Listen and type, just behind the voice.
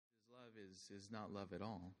is not love at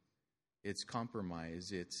all. It's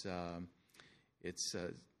compromise. It's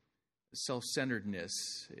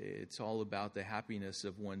self-centeredness. It's all about the happiness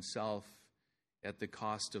of oneself at the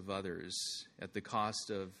cost of others, at the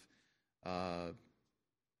cost of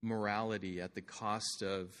morality, at the cost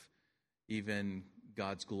of even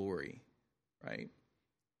God's glory, right?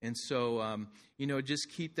 And so, just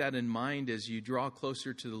keep that in mind as you draw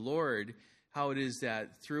closer to the Lord, how it is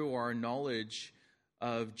that through our knowledge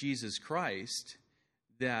of Jesus Christ,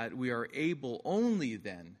 that we are able only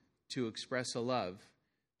then to express a love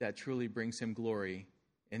that truly brings him glory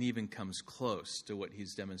and even comes close to what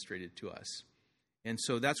he's demonstrated to us. And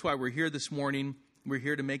so that's why we're here this morning. We're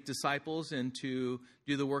here to make disciples and to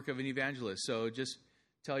do the work of an evangelist. So just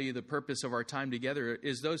tell you the purpose of our time together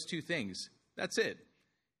is those two things. That's it.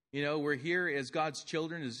 We're here as God's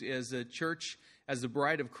children, as a church, as the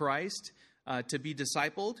bride of Christ, to be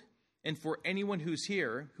discipled. And for anyone who's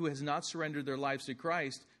here who has not surrendered their lives to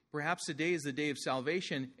Christ, perhaps today is the day of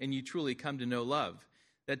salvation and you truly come to know love.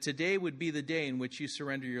 That today would be the day in which you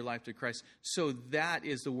surrender your life to Christ. So that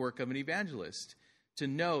is the work of an evangelist. To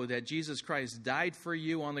know that Jesus Christ died for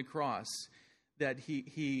you on the cross, that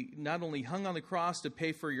he not only hung on the cross to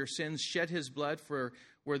pay for your sins, shed his blood for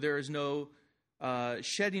where there is no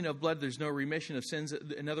shedding of blood, there's no remission of sins.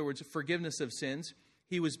 In other words, forgiveness of sins.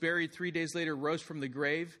 He was buried 3 days later, rose from the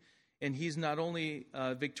grave, and he's not only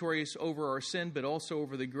victorious over our sin, but also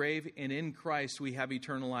over the grave. And in Christ, we have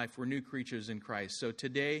eternal life. We're new creatures in Christ. So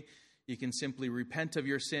today, you can simply repent of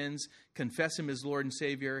your sins, confess him as Lord and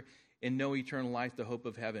Savior, and know eternal life, the hope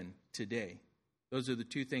of heaven today. Those are the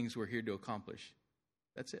two things we're here to accomplish.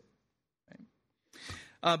 That's it.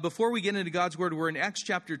 Right? Before we get into God's Word, we're in Acts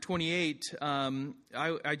chapter 28.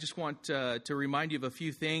 I just want to remind you of a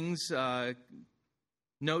few things.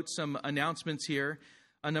 Note some announcements here.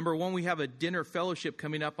 Number one, we have a dinner fellowship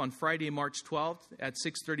coming up on Friday, March 12th at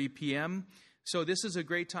 6:30 p.m. So this is a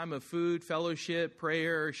great time of food, fellowship,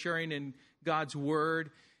 prayer, sharing in God's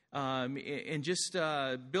Word, and just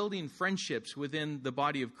building friendships within the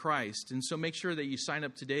body of Christ. And so make sure that you sign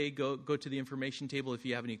up today. Go to the information table if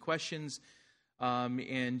you have any questions,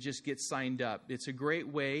 and just get signed up. It's a great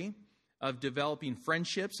way of developing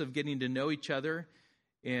friendships, of getting to know each other,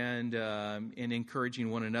 and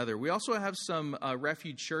encouraging one another. We also have some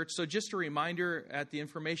refuge shirts. So just a reminder, at the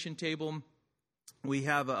information table, we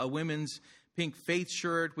have a women's pink faith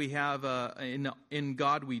shirt. We have in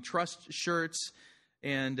God We Trust shirts.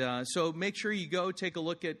 And so make sure you go take a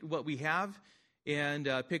look at what we have and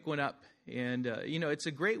pick one up. And, it's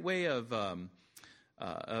a great way of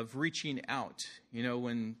reaching out.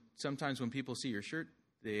 Sometimes when people see your shirt,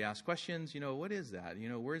 they ask questions, what is that?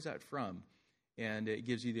 Where is that from? And it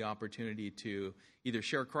gives you the opportunity to either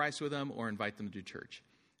share Christ with them or invite them to church.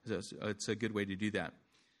 So it's a good way to do that.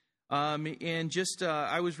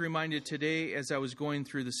 I was reminded today as I was going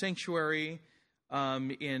through the sanctuary,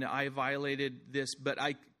 and I violated this, but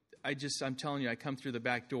I'm telling you, I come through the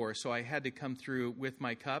back door, so I had to come through with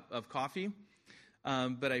my cup of coffee.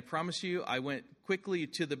 But I promise you, I went quickly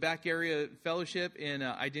to the back area fellowship, and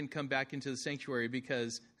I didn't come back into the sanctuary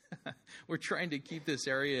because we're trying to keep this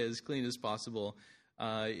area as clean as possible.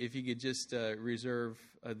 If you could just reserve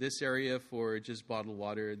this area for just bottled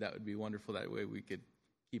water, that would be wonderful. That way we could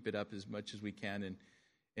keep it up as much as we can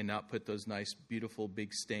and not put those nice, beautiful,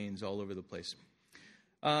 big stains all over the place.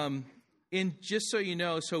 And just so you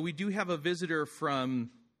know, so we do have a visitor from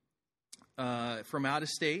out of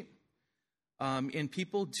state, and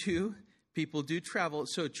people do travel.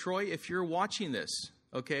 So Troy, if you're watching this,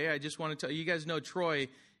 okay, I just want to tell you guys know Troy.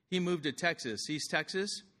 He moved to Texas, East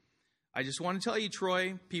Texas. I just want to tell you,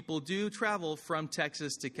 Troy, people do travel from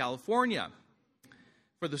Texas to California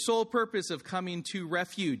for the sole purpose of coming to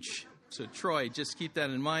refuge. So Troy, just keep that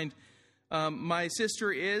in mind. My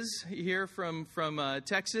sister is here from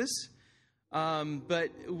Texas, but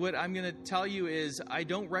what I'm going to tell you is I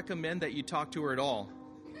don't recommend that you talk to her at all.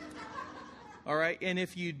 All right, and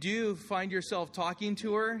if you do find yourself talking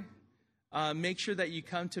to her, make sure that you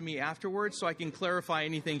come to me afterwards so I can clarify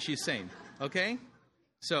anything she's saying, okay?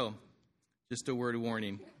 So, just a word of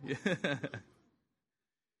warning.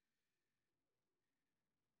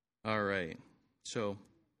 All right, so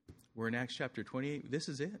we're in Acts chapter 28. This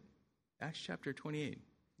is it. Acts chapter 28.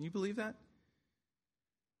 Can you believe that?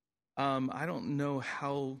 I don't know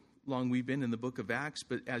how long we've been in the book of Acts,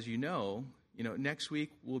 but as you know, next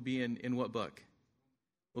week we'll be in what book?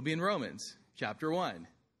 We'll be in Romans chapter 1,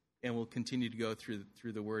 and we'll continue to go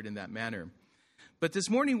through the word in that manner. But this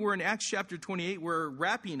morning we're in Acts chapter 28. We're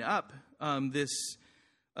wrapping up this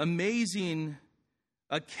amazing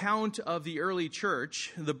account of the early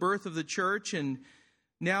church, the birth of the church, and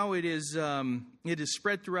Now it is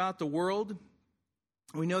spread throughout the world.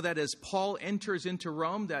 We know that as Paul enters into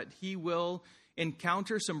Rome, that he will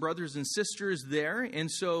encounter some brothers and sisters there.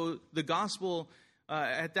 And so the gospel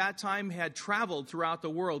at that time had traveled throughout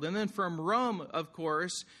the world. And then from Rome, of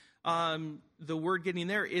course, the word getting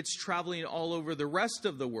there, it's traveling all over the rest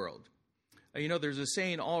of the world. You know, there's a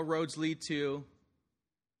saying, all roads lead to,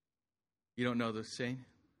 you don't know the saying?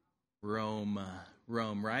 Rome,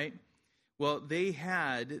 right? Well, they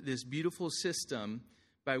had this beautiful system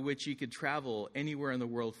by which you could travel anywhere in the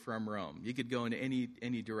world from Rome. You could go in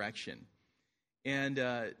any direction. And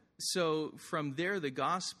so from there, the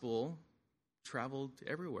gospel traveled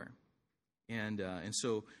everywhere. And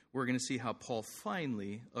so we're going to see how Paul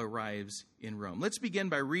finally arrives in Rome. Let's begin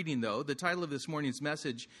by reading, though. The title of this morning's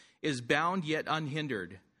message is Bound Yet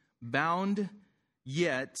Unhindered. Bound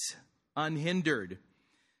Yet Unhindered.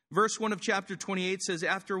 Verse 1 of chapter 28 says,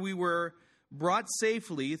 after we were brought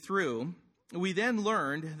safely through, we then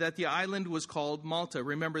learned that the island was called Malta.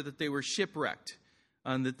 Remember that they were shipwrecked,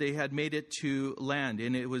 and that they had made it to land,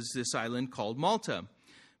 and it was this island called Malta.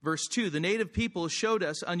 Verse 2, the native people showed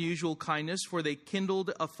us unusual kindness, for they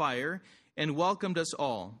kindled a fire and welcomed us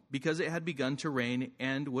all, because it had begun to rain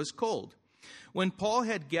and was cold. When Paul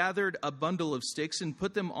had gathered a bundle of sticks and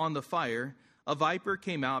put them on the fire, a viper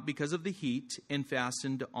came out because of the heat and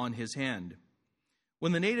fastened on his hand.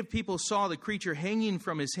 When the native people saw the creature hanging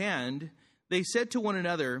from his hand, they said to one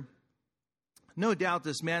another, no doubt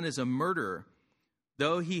this man is a murderer.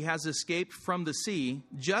 Though he has escaped from the sea,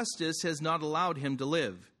 justice has not allowed him to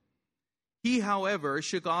live. He, however,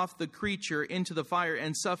 shook off the creature into the fire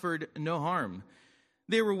and suffered no harm.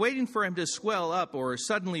 They were waiting for him to swell up or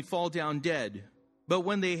suddenly fall down dead. But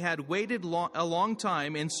when they had waited a long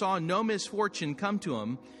time and saw no misfortune come to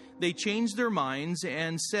him, they changed their minds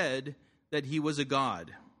and said that he was a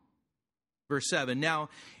god. Verse 7, now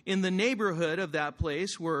in the neighborhood of that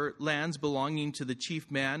place were lands belonging to the chief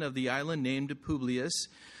man of the island named Publius,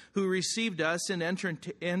 who received us and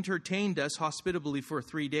entertained us hospitably for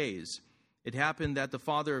 3 days. It happened that the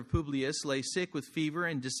father of Publius lay sick with fever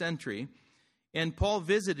and dysentery, and Paul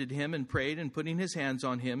visited him and prayed, and putting his hands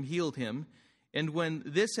on him, healed him. And when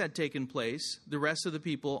this had taken place, the rest of the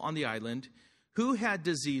people on the island who had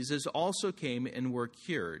diseases also came and were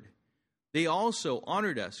cured. They also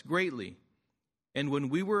honored us greatly. And when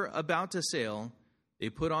we were about to sail, they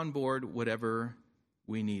put on board whatever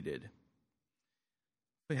we needed.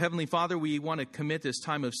 Heavenly Father, we want to commit this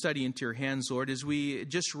time of study into your hands, Lord. As we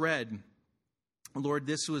just read, Lord,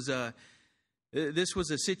 this was a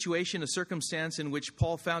situation, a circumstance in which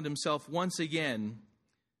Paul found himself once again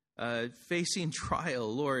facing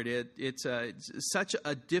trial. Lord, it's such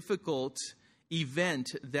a difficult event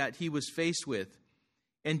that he was faced with.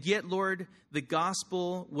 And yet, Lord, the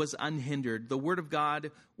gospel was unhindered. The word of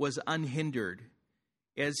God was unhindered.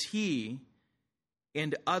 As he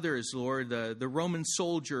and others, Lord, the Roman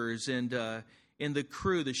soldiers and the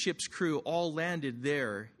crew, the ship's crew, all landed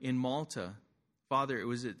there in Malta. Father, it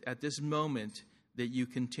was at this moment that you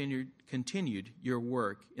continued your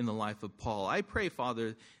work in the life of Paul. I pray,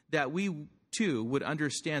 Father, that we too would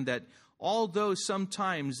understand that although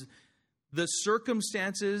sometimes the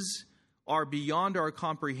circumstances are beyond our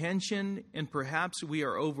comprehension and perhaps we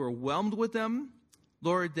are overwhelmed with them,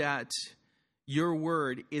 Lord, that your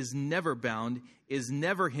word is never bound, is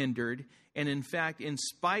never hindered, and in fact, in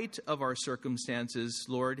spite of our circumstances,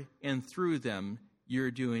 Lord, and through them,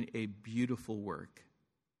 you're doing a beautiful work.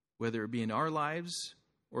 Whether it be in our lives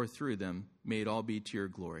or through them, may it all be to your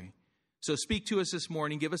glory. So speak to us this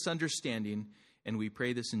morning, give us understanding, and we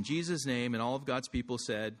pray this in Jesus' name, and all of God's people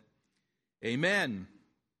said, amen.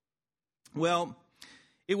 Well,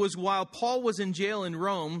 it was while Paul was in jail in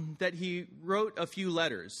Rome that he wrote a few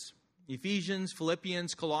letters, Ephesians,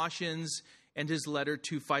 Philippians, Colossians, and his letter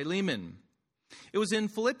to Philemon. It was in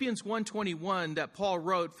Philippians 1:21 that Paul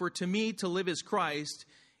wrote, for to me to live is Christ,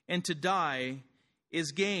 and to die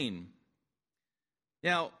is gain.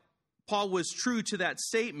 Now, Paul was true to that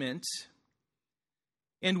statement,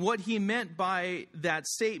 and what he meant by that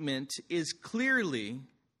statement is clearly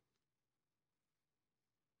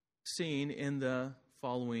seen in the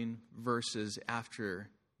following verses after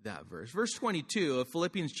that verse. Verse 22 of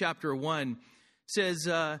Philippians chapter 1 says,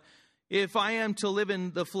 if I am to live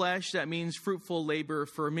in the flesh, that means fruitful labor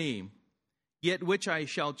for me. Yet which I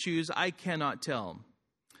shall choose, I cannot tell.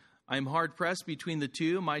 I am hard pressed between the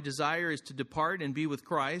two. My desire is to depart and be with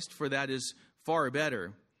Christ, for that is far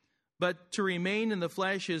better. But to remain in the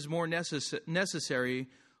flesh is more necessary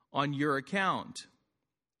on your account.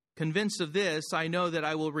 Convinced of this, I know that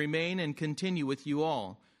I will remain and continue with you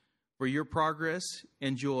all for your progress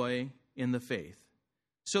and joy in the faith,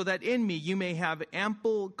 so that in me you may have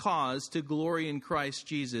ample cause to glory in Christ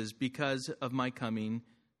Jesus because of my coming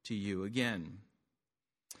to you again.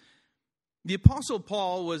 The Apostle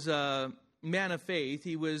Paul was a man of faith.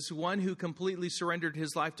 He was one who completely surrendered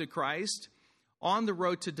his life to Christ on the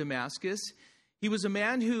road to Damascus. He was a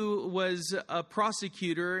man who was a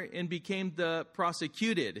prosecutor and became the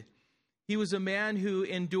prosecuted. He was a man who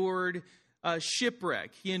endured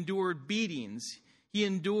shipwreck. He endured beatings. He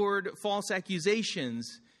endured false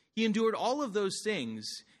accusations. He endured all of those things.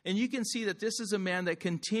 And you can see that this is a man that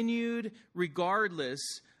continued regardless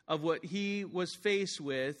of what he was faced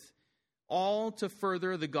with, all to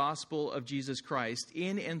further the gospel of Jesus Christ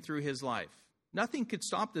in and through his life. Nothing could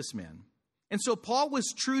stop this man. And so Paul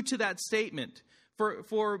was true to that statement.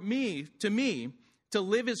 For me, to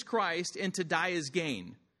live is Christ and to die is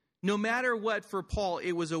gain. No matter what, for Paul,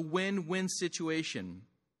 it was a win-win situation.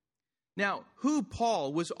 Now, who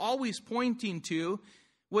Paul was always pointing to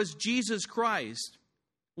was Jesus Christ.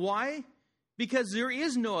 Why? Because there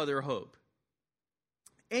is no other hope.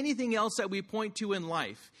 Anything else that we point to in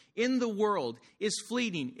life, in the world, is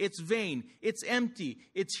fleeting, it's vain, it's empty,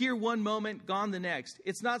 it's here one moment, gone the next.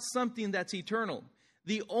 It's not something that's eternal.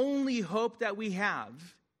 The only hope that we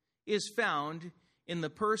have is found in the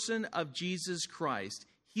person of Jesus Christ.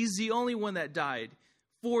 He's the only one that died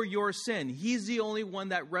for your sin. He's the only one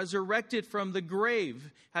that resurrected from the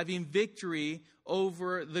grave, having victory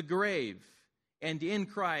over the grave. And in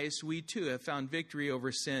Christ, we too have found victory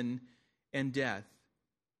over sin and death.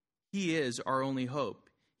 He is our only hope.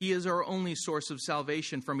 He is our only source of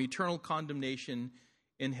salvation from eternal condemnation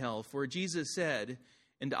in hell. For Jesus said,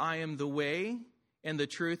 "And I am the way and the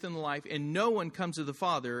truth and the life, and no one comes to the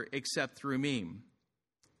Father except through me."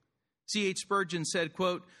 C.H. Spurgeon said,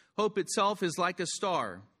 quote, "Hope itself is like a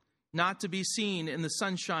star, not to be seen in the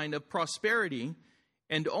sunshine of prosperity,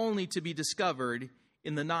 and only to be discovered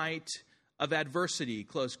in the night of adversity,"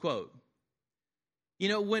 close quote. You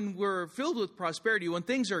know, when we're filled with prosperity, when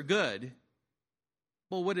things are good,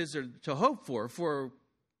 well, what is there to hope for? For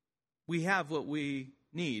we have what we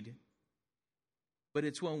need. But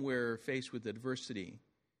it's when we're faced with adversity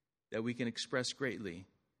that we can express greatly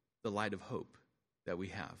the light of hope that we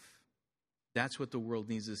have. That's what the world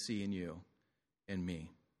needs to see in you and me.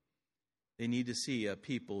 They need to see a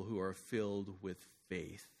people who are filled with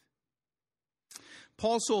faith.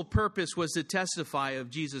 Paul's sole purpose was to testify of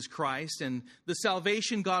Jesus Christ and the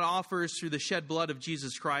salvation God offers through the shed blood of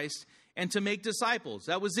Jesus Christ, and to make disciples.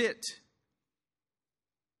 That was it.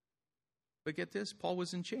 But get this, Paul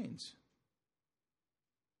was in chains.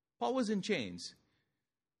 Paul was in chains.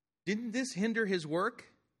 Didn't this hinder his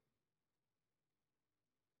work?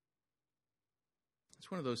 It's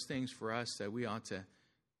one of those things for us that we ought to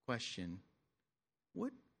question.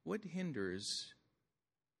 What hinders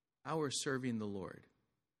our serving the Lord?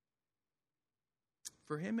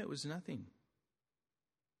 For him, it was nothing.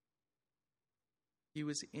 He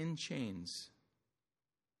was in chains.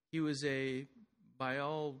 He was by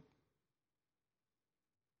all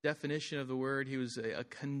definition of the word, he was a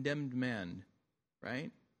condemned man,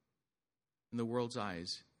 right? In the world's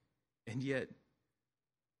eyes. And yet,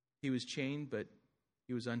 he was chained, but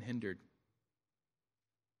he was unhindered.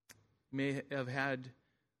 He may have had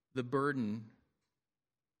the burden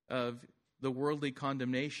of the worldly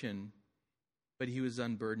condemnation, but he was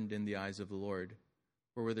unburdened in the eyes of the Lord.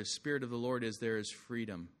 For where the Spirit of the Lord is, there is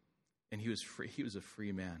freedom. And he was free. He was a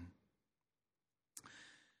free man.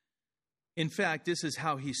 In fact, this is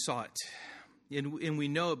how he saw it. And we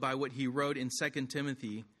know it by what he wrote in 2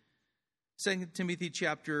 Timothy. 2 Timothy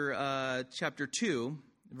chapter 2,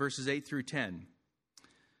 verses 8 through 10.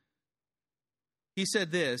 He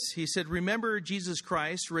said this, he said, "Remember Jesus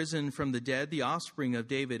Christ, risen from the dead, the offspring of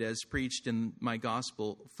David, as preached in my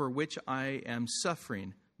gospel, for which I am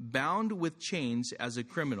suffering, bound with chains as a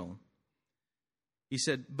criminal." He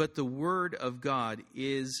said, "But the word of God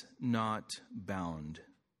is not bound.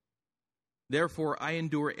 Therefore I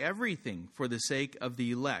endure everything for the sake of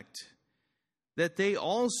the elect, that they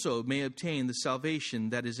also may obtain the salvation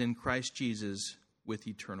that is in Christ Jesus with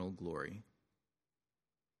eternal glory."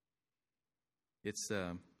 It's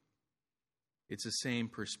the same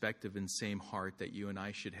perspective and same heart that you and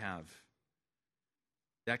I should have.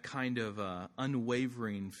 That kind of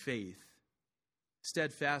unwavering faith,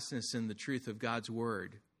 steadfastness in the truth of God's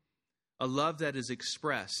word, a love that is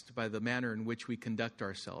expressed by the manner in which we conduct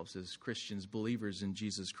ourselves as Christians, believers in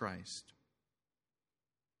Jesus Christ.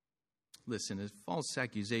 Listen, as false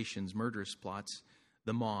accusations, murderous plots,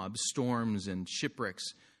 the mob, storms, and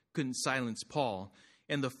shipwrecks couldn't silence Paul,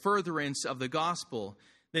 and the furtherance of the gospel,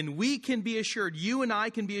 then we can be assured, you and I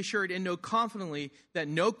can be assured and know confidently that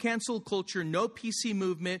no cancel culture, no PC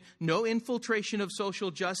movement, no infiltration of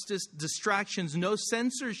social justice, distractions, no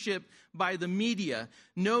censorship by the media,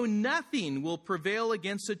 nothing will prevail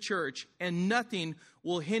against the church, and nothing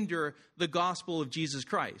will hinder the gospel of Jesus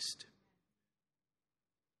Christ.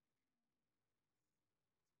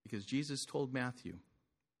 Because Jesus told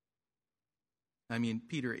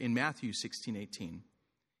Peter in Matthew 16:18,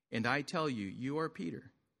 and I tell you, you are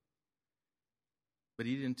Peter. But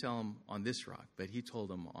he didn't tell him on this rock, but he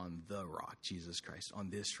told him on the rock, Jesus Christ, on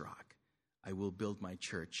this rock, I will build my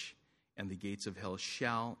church, and the gates of hell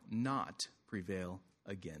shall not prevail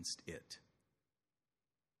against it.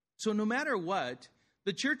 So no matter what,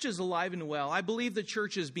 the church is alive and well. I believe the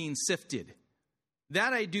church is being sifted.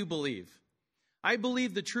 That I do believe. I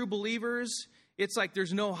believe the true believers, it's like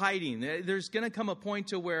there's no hiding. There's going to come a point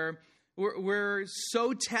to where we're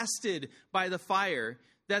so tested by the fire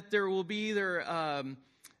that there will be either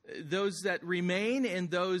those that remain and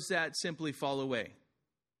those that simply fall away.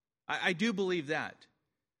 I do believe that.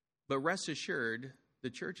 But rest assured, the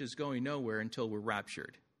church is going nowhere until we're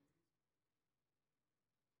raptured.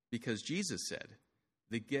 Because Jesus said,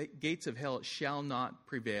 the gates of hell shall not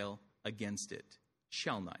prevail against it.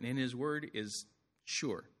 Shall not. And his word is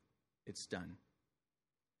sure. It's done.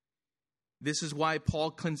 This is why Paul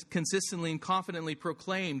consistently and confidently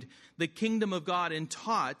proclaimed the kingdom of God and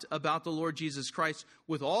taught about the Lord Jesus Christ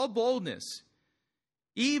with all boldness,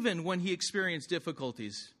 even when he experienced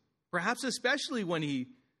difficulties, perhaps especially when he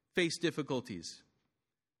faced difficulties.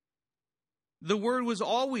 The word was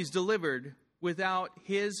always delivered without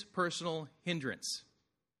his personal hindrance.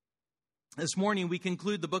 This morning we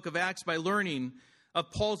conclude the book of Acts by learning of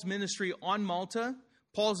Paul's ministry on Malta,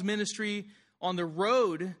 Paul's ministry on the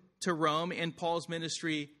road to Rome, and Paul's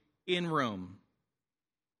ministry in Rome.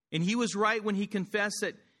 And he was right when he confessed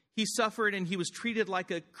that he suffered and he was treated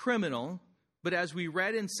like a criminal. But as we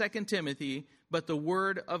read in 2 Timothy, but the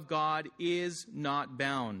word of God is not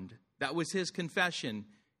bound. That was his confession,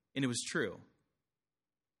 and it was true.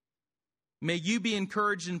 May you be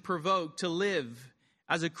encouraged and provoked to live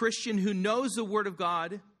as a Christian who knows the word of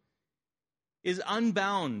God is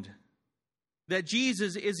unbound. That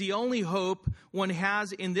Jesus is the only hope one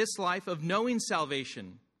has in this life of knowing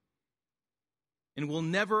salvation, and will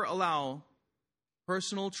never allow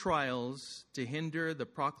personal trials to hinder the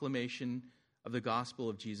proclamation of the gospel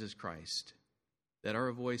of Jesus Christ. That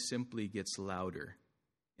our voice simply gets louder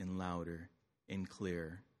and louder and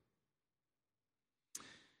clear.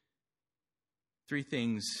 3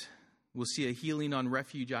 things. We'll see a healing on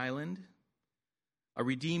Refuge Island, a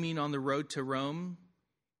redeeming on the road to Rome,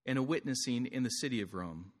 and a witnessing in the city of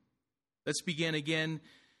Rome. Let's begin again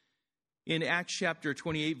in Acts chapter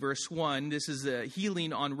 28, verse 1. This is the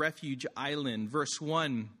healing on Refuge Island. Verse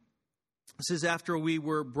 1 says, after we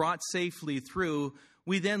were brought safely through,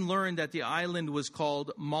 we then learned that the island was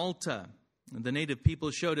called Malta. The native people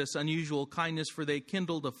showed us unusual kindness, for they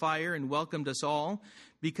kindled a fire and welcomed us all,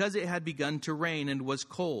 because it had begun to rain and was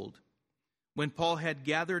cold. When Paul had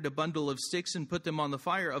gathered a bundle of sticks and put them on the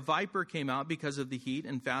fire, a viper came out because of the heat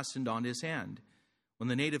and fastened on his hand. When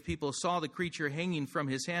the native people saw the creature hanging from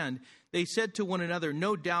his hand, they said to one another,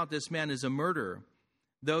 no doubt this man is a murderer.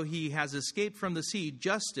 Though he has escaped from the sea,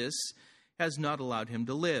 justice has not allowed him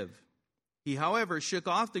to live. He, however, shook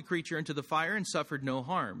off the creature into the fire and suffered no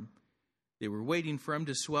harm. They were waiting for him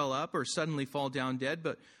to swell up or suddenly fall down dead,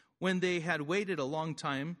 but when they had waited a long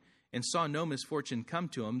time and saw no misfortune come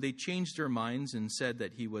to him, they changed their minds and said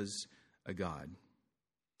that he was a god.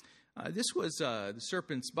 This was the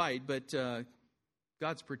serpent's bite, but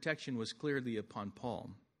God's protection was clearly upon Paul.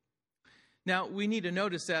 Now, we need to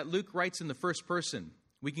notice that Luke writes in the first person.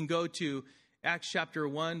 We can go to Acts chapter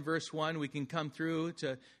 1, verse 1. We can come through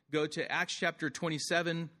to go to Acts chapter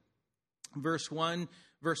 27, verse 1,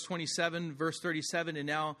 verse 27, verse 37, and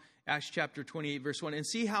now Acts chapter 28, verse 1, and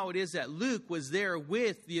see how it is that Luke was there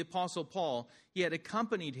with the Apostle Paul. He had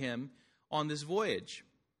accompanied him on this voyage.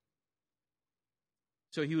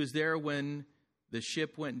 So he was there when the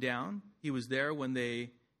ship went down. He was there when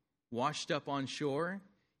they washed up on shore.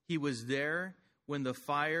 He was there when the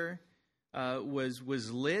fire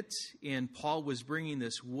was lit and Paul was bringing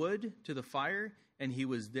this wood to the fire. And he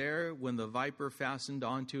was there when the viper fastened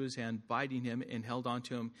onto his hand, biting him and held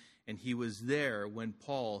onto him. And he was there when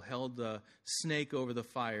Paul held the snake over the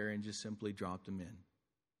fire and just simply dropped him in.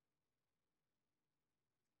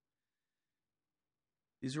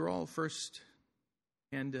 These are all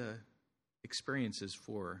first-hand experiences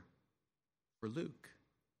for Luke.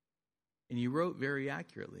 And he wrote very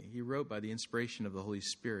accurately. He wrote by the inspiration of the Holy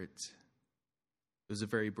Spirit. It was the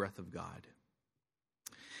very breath of God.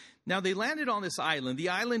 Now they landed on this island, the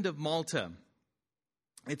island of Malta.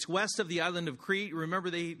 It's west of the island of Crete. Remember,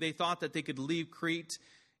 they thought that they could leave Crete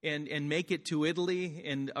and make it to Italy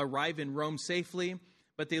and arrive in Rome safely.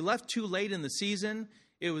 But they left too late in the season.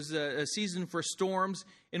 It was a season for storms.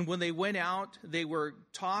 And when they went out, they were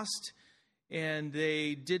tossed and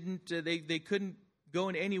they couldn't go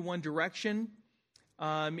in any one direction.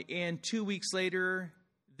 And 2 weeks later,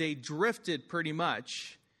 they drifted pretty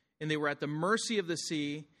much. And they were at the mercy of the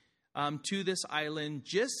sea to this island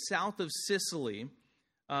just south of Sicily,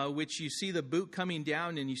 which you see the boot coming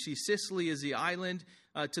down, and you see Sicily as the island.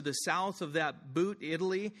 To the south of that boot,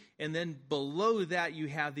 Italy, and then below that you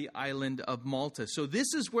have the island of Malta. So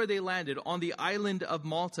this is where they landed, on the island of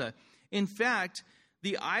Malta. In fact,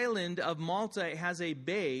 the island of Malta has a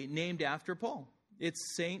bay named after Paul.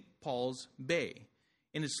 It's St. Paul's Bay,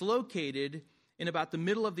 and it's located in about the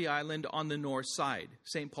middle of the island on the north side,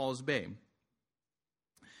 St. Paul's Bay.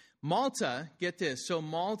 Malta, get this, so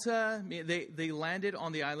Malta, they landed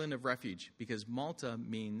on the island of refuge because Malta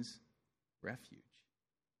means refuge.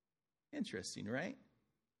 Interesting, right?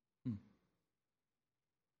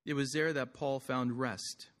 It was there that Paul found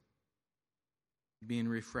rest, being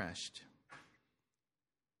refreshed.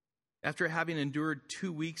 After having endured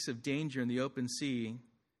 2 weeks of danger in the open sea,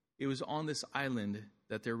 it was on this island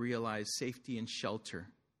that they realized safety and shelter.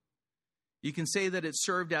 You can say that it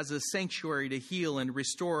served as a sanctuary to heal and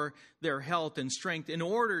restore their health and strength in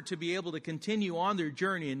order to be able to continue on their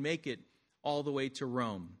journey and make it all the way to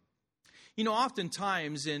Rome. You know,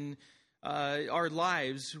 oftentimes in our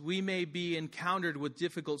lives, we may be encountered with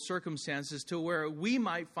difficult circumstances to where we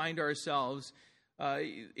might find ourselves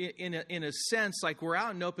in a sense like we're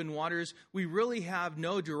out in open waters. We really have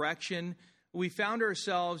no direction. We found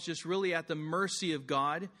ourselves just really at the mercy of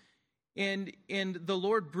God. And the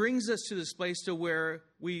Lord brings us to this place to where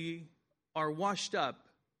we are washed up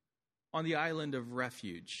on the island of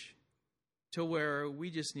refuge, to where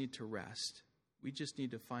we just need to rest. We just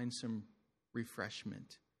need to find some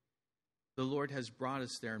refreshment. The Lord has brought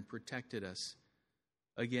us there and protected us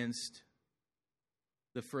against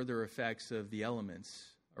the further effects of the elements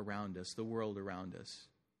around us, the world around us.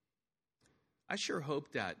 I sure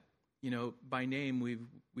hope that, by name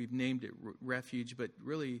we've named it refuge, but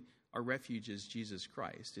really our refuge is Jesus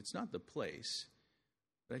Christ. It's not the place.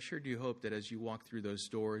 But I sure do hope that as you walk through those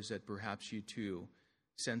doors that perhaps you too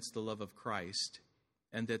sense the love of Christ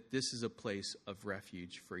and that this is a place of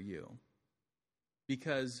refuge for you.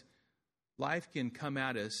 Because life can come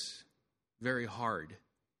at us very hard.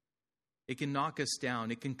 It can knock us down.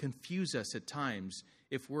 It can confuse us at times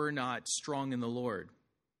if we're not strong in the Lord.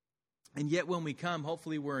 And yet when we come,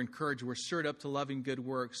 hopefully we're encouraged. We're stirred up to loving good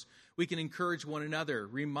works. We can encourage one another,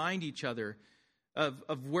 remind each other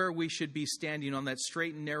of where we should be standing on that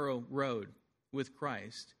straight and narrow road with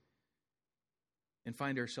Christ and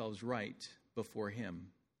find ourselves right before Him.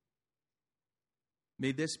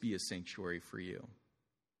 May this be a sanctuary for you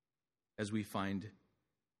as we find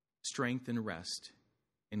strength and rest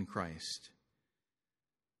in Christ.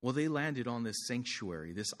 Well, they landed on this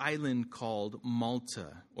sanctuary, this island called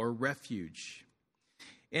Malta, or refuge.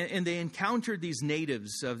 And they encountered these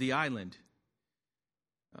natives of the island.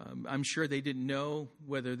 I'm sure they didn't know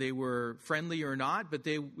whether they were friendly or not, but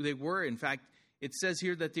they were. In fact, it says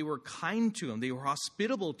here that they were kind to him. They were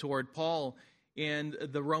hospitable toward Paul and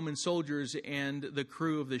the Roman soldiers and the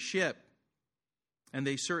crew of the ship. And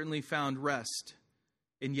they certainly found rest.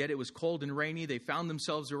 And yet it was cold and rainy. They found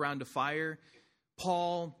themselves around a fire.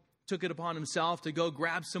 Paul took it upon himself to go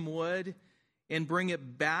grab some wood and bring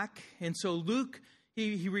it back. And so Luke,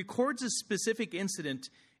 he records a specific incident.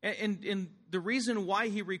 And the reason why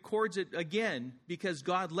he records it again, because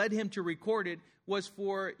God led him to record it, was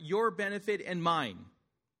for your benefit and mine.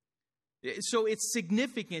 So it's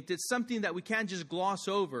significant. It's something that we can't just gloss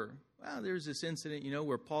over. Well, there's this incident,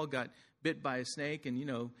 where Paul got bit by a snake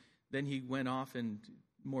and, then he went off and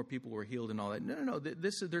more people were healed and all that. No.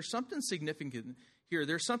 There's something significant here.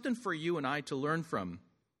 There's something for you and I to learn from.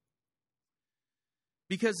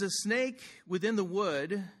 Because the snake within the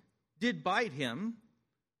wood did bite him,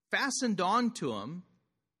 fastened on to him,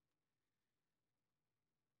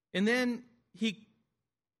 and then he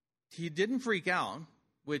didn't freak out,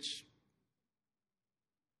 which,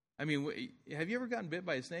 have you ever gotten bit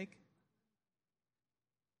by a snake?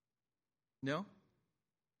 No?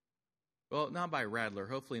 Well, not by a rattler.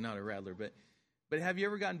 Hopefully not a rattler. But have you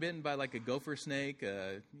ever gotten bitten by like a gopher snake,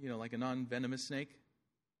 like a non-venomous snake?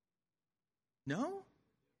 No?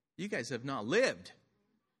 You guys have not lived.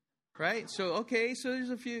 Right? So there's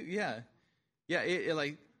a few, yeah. Yeah,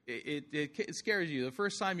 it scares you. The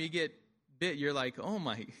first time you get bit, you're like, oh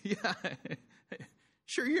my, yeah.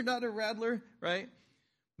 Sure, you're not a rattler, right?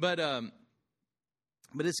 But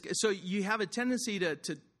it's so you have a tendency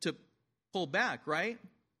to pull back, right?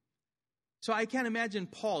 So I can't imagine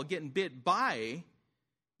Paul getting bit by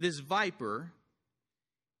this viper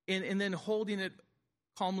and then holding it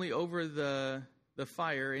calmly over the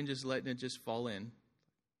fire and just letting it just fall in.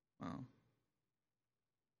 Wow.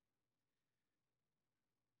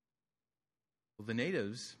 Well, the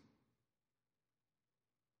natives,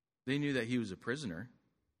 they knew that he was a prisoner.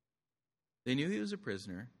 They knew he was a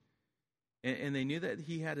prisoner. And they knew that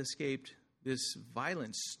he had escaped this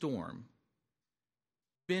violent storm,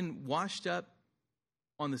 been washed up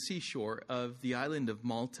on the seashore of the island of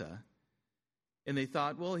Malta. And they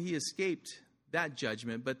thought, well, he escaped that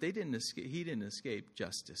judgment, but he didn't escape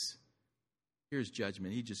justice. Here's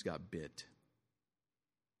judgment. He just got bit.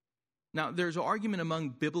 Now, there's an argument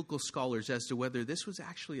among biblical scholars as to whether this was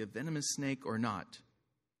actually a venomous snake or not.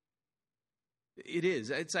 It is.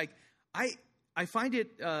 It's like, I find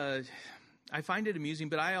it amusing,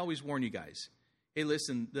 but I always warn you guys. Hey,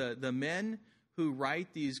 listen, the men who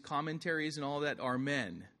write these commentaries and all that are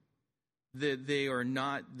men. They're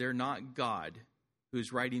not God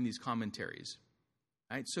who's writing these commentaries.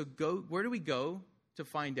 All right, so where do we go to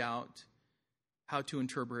find out how to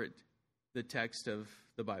interpret the text of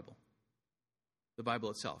the Bible? The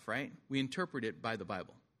Bible itself, right? We interpret it by the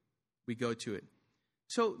Bible. We go to it.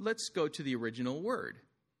 So let's go to the original word,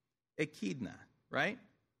 echidna, right?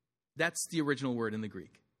 That's the original word in the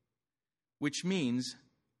Greek, which means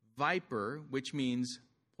viper, which means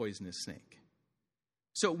poisonous snake.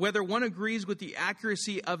 So whether one agrees with the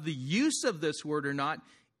accuracy of the use of this word or not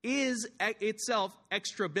is itself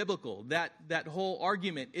extra biblical. That whole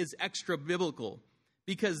argument is extra biblical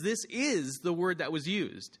because this is the word that was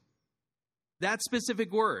used. That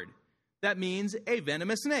specific word. That means a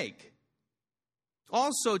venomous snake.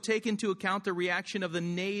 Also take into account the reaction of the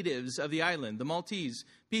natives of the island, the Maltese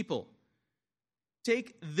people.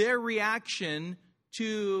 Take their reaction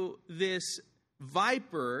to this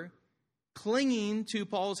viper clinging to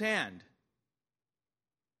Paul's hand.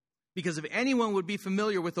 Because if anyone would be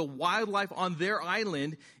familiar with the wildlife on their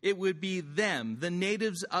island, it would be them, the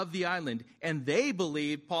natives of the island. And they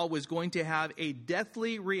believed Paul was going to have a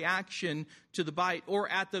deathly reaction to the bite, or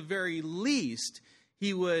at the very least,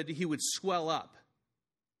 he would swell up.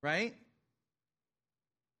 Right?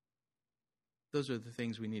 Those are the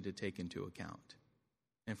things we need to take into account.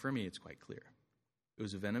 And for me, it's quite clear. It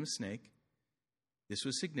was a venomous snake. This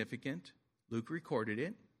was significant. Luke recorded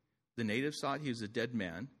it. The natives thought he was a dead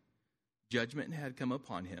man. Judgment had come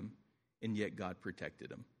upon him, and yet God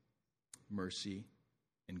protected him. Mercy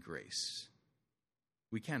and grace.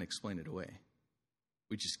 We can't explain it away.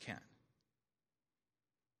 We just can't.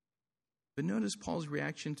 But notice Paul's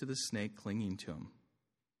reaction to the snake clinging to him.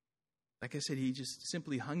 Like I said, he just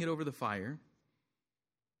simply hung it over the fire,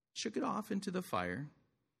 shook it off into the fire,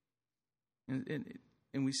 and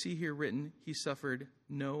we see here written, he suffered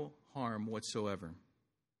no harm whatsoever.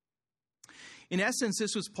 In essence,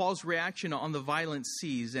 this was Paul's reaction on the violent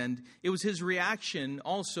seas, and it was his reaction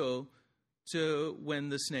also to when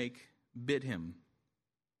the snake bit him.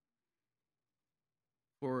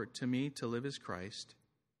 For to me, to live is Christ,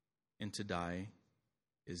 and to die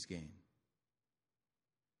is gain.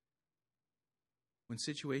 When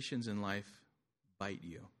situations in life bite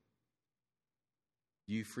you,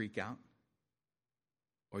 do you freak out?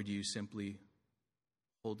 Or do you simply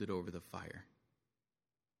hold it over the fire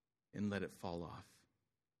and let it fall off?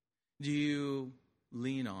 Do you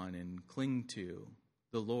lean on and cling to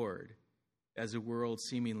the Lord as the world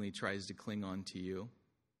seemingly tries to cling on to you?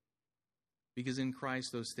 Because in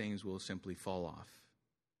Christ, those things will simply fall off.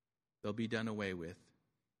 They'll be done away with.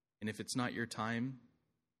 And if it's not your time,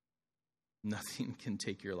 nothing can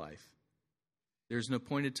take your life. There's an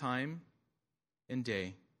appointed time and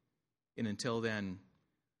day. And until then,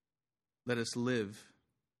 let us live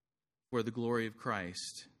for the glory of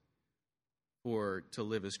Christ, for to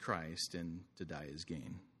live as Christ and to die as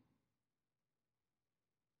gain.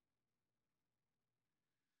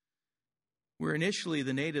 Where initially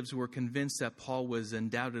the natives were convinced that Paul was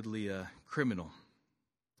undoubtedly a criminal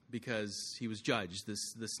because he was judged.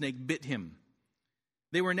 The snake bit him.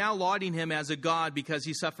 They were now lauding him as a god because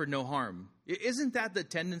he suffered no harm. Isn't that the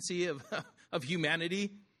tendency of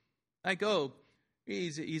humanity? Like, oh,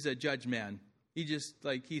 he's a judge man.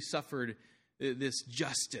 He suffered this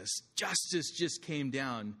justice. Justice just came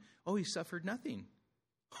down. Oh, he suffered nothing.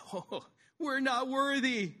 Oh, we're not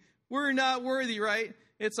worthy. We're not worthy, right?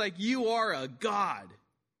 It's like you are a god.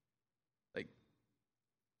 Like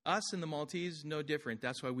us and the Maltese, no different.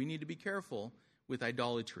 That's why we need to be careful with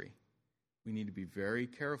idolatry. We need to be very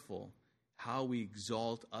careful how we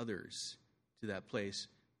exalt others to that place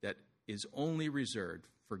that is only reserved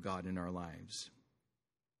for God in our lives.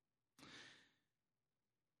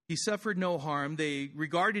 He suffered no harm. They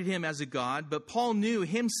regarded him as a god, but Paul knew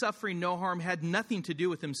him suffering no harm had nothing to do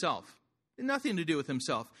with himself. Nothing to do with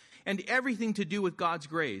himself, and everything to do with God's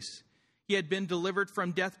grace. He had been delivered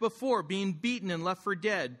from death before, being beaten and left for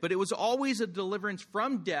dead, but it was always a deliverance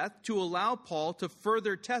from death to allow Paul to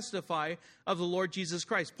further testify of the Lord Jesus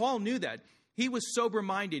Christ. Paul knew that. He was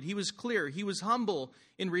sober-minded. He was clear. He was humble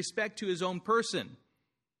in respect to his own person.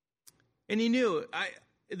 And he knew,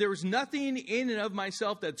 there was nothing in and of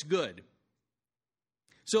myself that's good.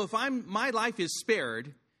 So if my life is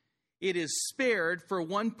spared, it is spared for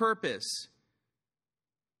one purpose.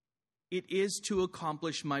 It is to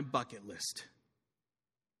accomplish my bucket list.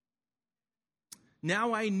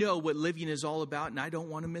 Now I know what living is all about, and I don't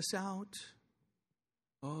want to miss out.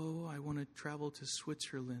 Oh, I want to travel to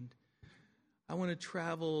Switzerland. I want to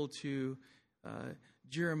travel to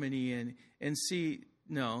Germany and see.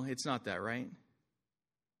 No, it's not that, right?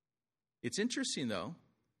 It's interesting, though,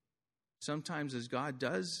 sometimes as God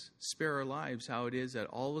does spare our lives, how it is that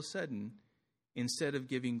all of a sudden, instead of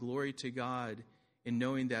giving glory to God and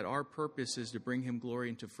knowing that our purpose is to bring him glory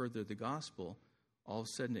and to further the gospel, all of a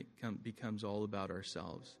sudden it becomes all about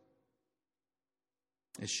ourselves.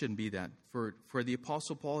 It shouldn't be that. For the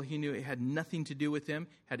Apostle Paul, he knew it had nothing to do with him,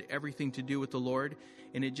 had everything to do with the Lord,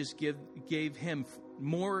 and it just gave him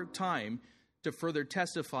more time to further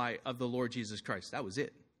testify of the Lord Jesus Christ. That was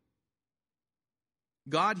it.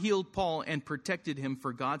 God healed Paul and protected him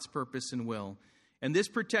for God's purpose and will. And this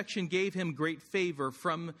protection gave him great favor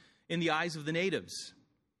in the eyes of the natives.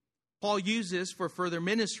 Paul used this for further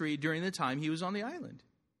ministry during the time he was on the island.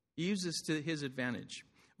 He used this to his advantage.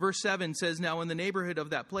 Verse 7 says, "Now in the neighborhood of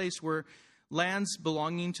that place were lands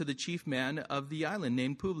belonging to the chief man of the island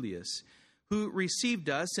named Publius, who received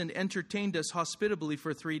us and entertained us hospitably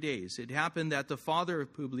for 3 days. It happened that the father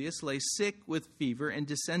of Publius lay sick with fever and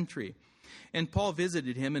dysentery. And Paul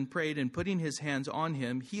visited him and prayed, and putting his hands on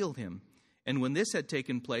him, healed him. And when this had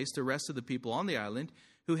taken place, the rest of the people on the island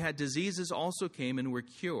who had diseases also came and were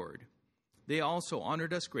cured. They also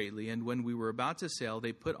honored us greatly, and when we were about to sail,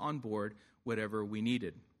 they put on board whatever we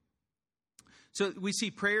needed." So we see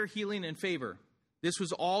prayer, healing, and favor. This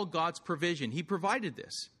was all God's provision. He provided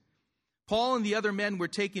this. Paul and the other men were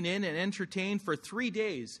taken in and entertained for 3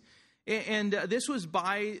 days. And this was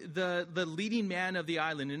by the leading man of the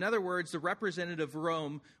island. In other words, the representative of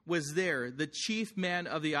Rome was there. The chief man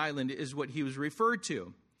of the island is what he was referred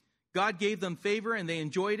to. God gave them favor, and they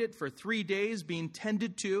enjoyed it for 3 days, being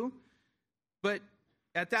tended to. But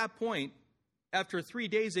at that point, after 3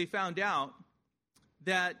 days, they found out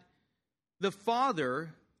that the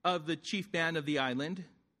father of the chief man of the island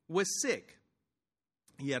was sick.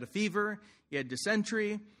 He had a fever, he had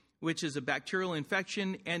dysentery, which is a bacterial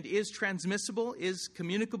infection and is transmissible, is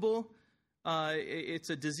communicable. It's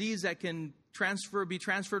a disease that can be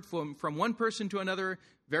transferred from one person to another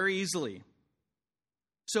very easily.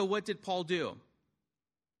 So what did Paul do?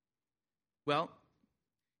 Well,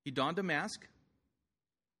 he donned a mask.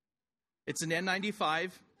 It's an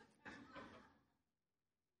N95.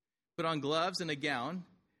 Put on gloves and a gown.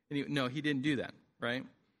 And he didn't do that, right?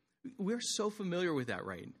 We're so familiar with that,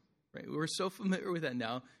 right? We're so familiar with that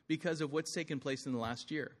now because of what's taken place in the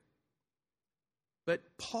last year.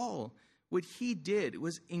 But Paul, what he did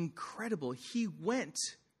was incredible. He went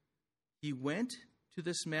to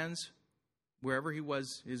this man's, wherever he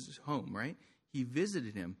was, his home, right? He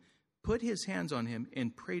visited him, put his hands on him,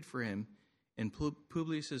 and prayed for him. And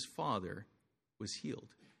Publius' father was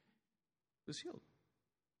healed. Was healed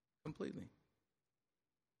completely.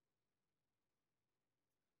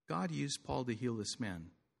 God used Paul to heal this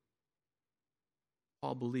man.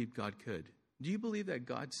 Paul believed God could. Do you believe that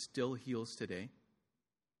God still heals today?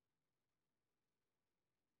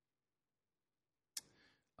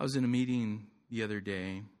 I was in a meeting the other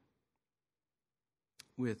day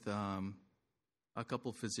with a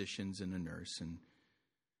couple physicians and a nurse, and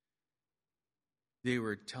they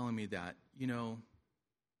were telling me that,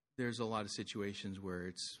 there's a lot of situations where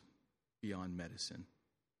it's beyond medicine.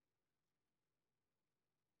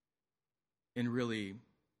 And really,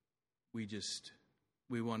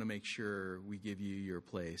 we want to make sure we give you your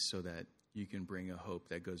place so that you can bring a hope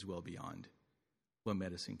that goes well beyond what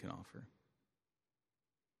medicine can offer.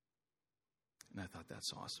 And I thought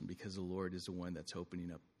that's awesome because the Lord is the one that's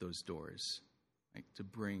opening up those doors, like to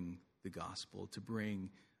bring the gospel, to bring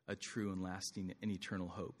a true and lasting and eternal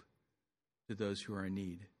hope to those who are in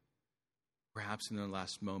need. Perhaps in their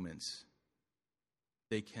last moments,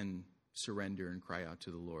 they can surrender and cry out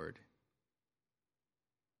to the Lord.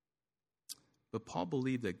 But Paul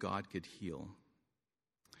believed that God could heal.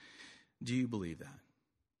 Do you believe that?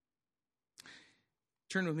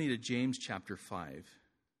 Turn with me to James chapter 5.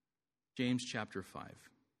 James chapter 5.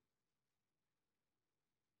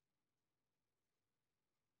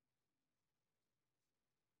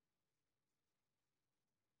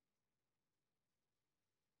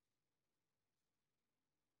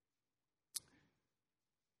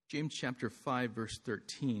 James chapter 5, verse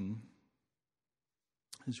 13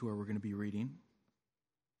 is where we're going to be reading.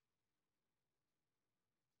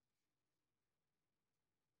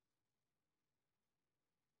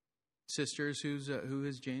 Sisters, who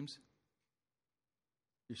is James?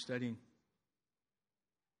 You're studying.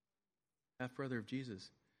 Half-brother of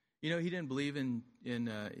Jesus. You know, he didn't believe in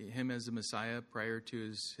him as the Messiah prior to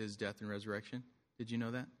his death and resurrection. Did you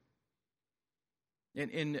know that?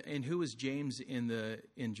 And who was James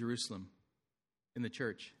in Jerusalem, in the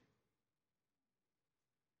church?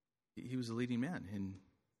 He was a leading man, and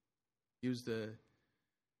he was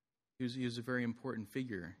a very important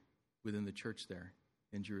figure within the church there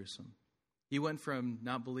in Jerusalem. He went from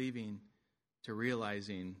not believing to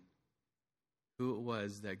realizing who it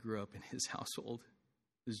was that grew up in his household.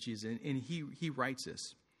 It was Jesus. And he writes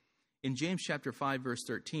this. In James chapter 5, verse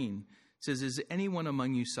 13, it says, "Is anyone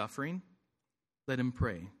among you suffering? Let him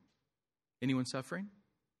pray." Anyone suffering?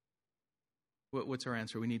 What's our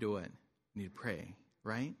answer? We need to what? We need to pray,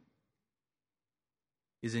 right?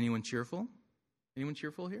 Is anyone cheerful? Anyone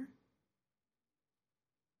cheerful here?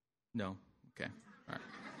 No? Okay. All right.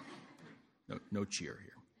 No cheer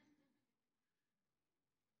here.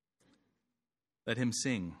 Let him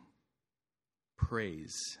sing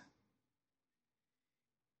praise.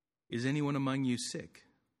 Is anyone among you sick?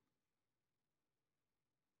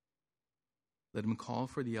 Let him call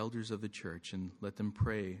for the elders of the church and let them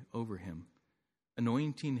pray over him,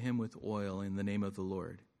 anointing him with oil in the name of the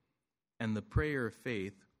Lord. And the prayer of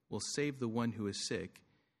faith will save the one who is sick,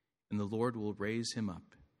 and the Lord will raise him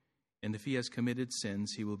up. And if he has committed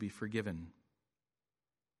sins, he will be forgiven.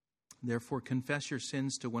 Therefore, confess your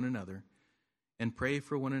sins to one another and pray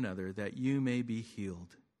for one another that you may be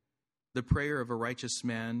healed. The prayer of a righteous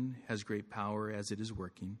man has great power as it is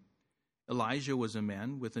working. Elijah was a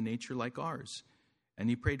man with a nature like ours, and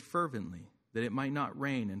he prayed fervently that it might not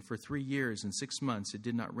rain, and for 3 years and 6 months it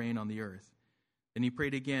did not rain on the earth. Then he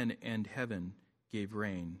prayed again, and heaven gave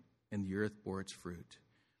rain, and the earth bore its fruit.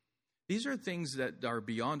 These are things that are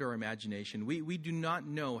beyond our imagination. We do not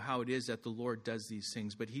know how it is that the Lord does these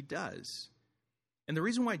things, but he does. And the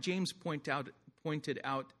reason why James pointed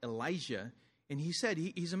out Elijah, and he said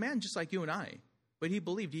he's a man just like you and I, but he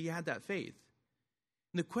believed, he had that faith.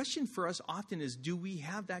 And the question for us often is, do we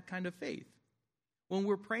have that kind of faith? When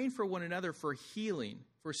we're praying for one another for healing,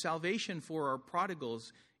 for salvation for our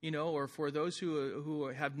prodigals, or for those who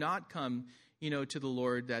have not come, to the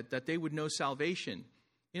Lord, that they would know salvation.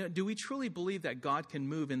 Do we truly believe that God can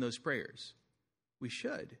move in those prayers? We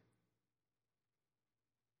should.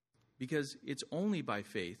 Because it's only by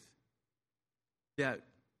faith that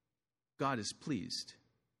God is pleased.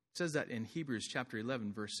 It says that in Hebrews chapter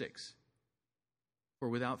 11, verse 6. For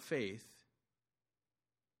without faith,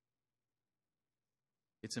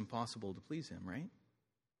 it's impossible to please him, right?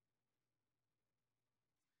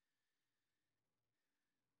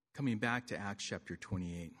 Coming back to Acts chapter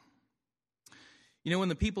 28. When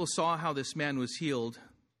the people saw how this man was healed,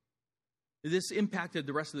 this impacted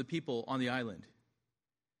the rest of the people on the island.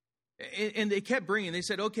 And they kept bringing, they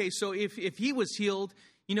said, okay, so if he was healed,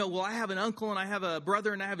 I have an uncle and I have a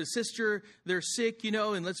brother and I have a sister, they're sick,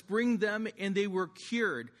 and let's bring them. And they were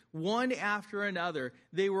cured, one after another.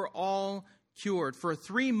 They were all cured. For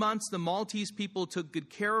 3 months, the Maltese people took good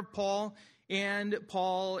care of Paul and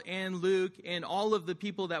Luke and all of the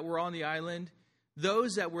people that were on the island.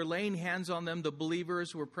 Those that were laying hands on them, the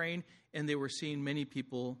believers were praying, and they were seeing many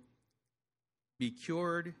people be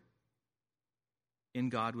cured,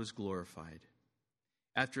 and God was glorified.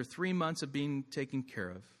 After 3 months of being taken care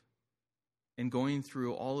of and going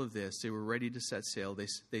through all of this, they were ready to set sail.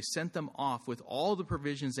 They sent them off with all the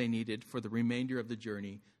provisions they needed for the remainder of the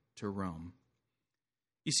journey to Rome.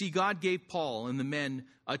 You see, God gave Paul and the men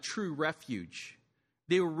a true refuge.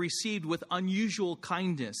 They were received with unusual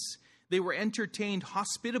kindness. They were entertained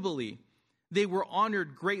hospitably. They were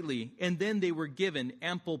honored greatly, and then they were given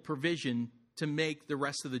ample provision to make the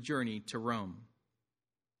rest of the journey to Rome.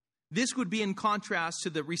 This would be in contrast to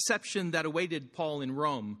the reception that awaited Paul in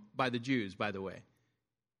Rome by the Jews, by the way.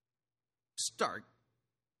 Stark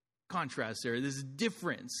contrast there. There's a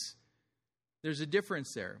difference. There's a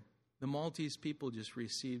difference there. The Maltese people just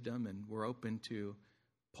received them and were open to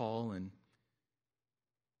Paul, and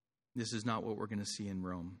this is not what we're going to see in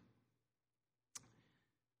Rome.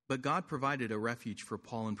 But God provided a refuge for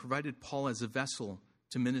Paul and provided Paul as a vessel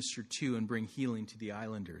to minister to and bring healing to the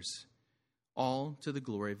islanders, all to the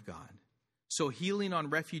glory of God. So healing on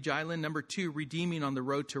Refuge Island. Number 2, redeeming on the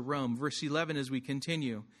road to Rome. Verse 11 as we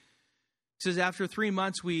continue. It says, after 3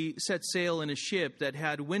 months we set sail in a ship that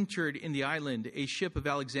had wintered in the island, a ship of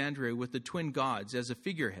Alexandria with the twin gods as a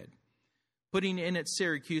figurehead. Putting in at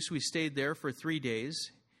Syracuse, we stayed there for 3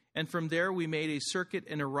 days, and from there we made a circuit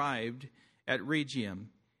and arrived at Rhegium.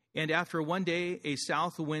 And after 1 day, a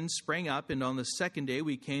south wind sprang up, and on the second day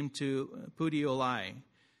we came to Puteoli.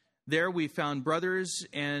 There we found brothers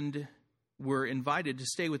and were invited to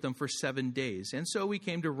stay with them for 7 days. And so we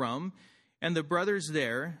came to Rome, and the brothers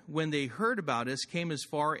there, when they heard about us, came as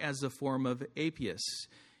far as the Forum of Appius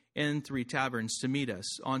and 3 taverns to meet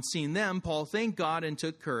us. On seeing them, Paul thanked God and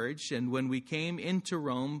took courage, and when we came into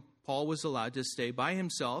Rome, Paul was allowed to stay by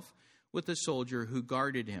himself with a soldier who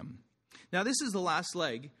guarded him. Now this is the last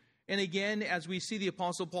leg. And again, as we see the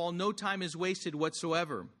Apostle Paul, no time is wasted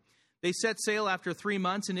whatsoever. They set sail after 3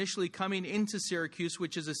 months, initially coming into Syracuse,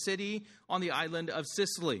 which is a city on the island of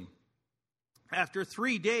Sicily. After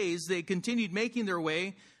 3 days, they continued making their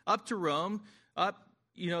way up to Rome, up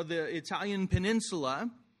the Italian peninsula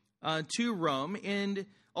to Rome. And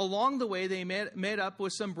along the way, they met up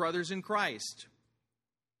with some brothers in Christ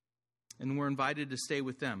and were invited to stay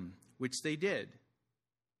with them, which they did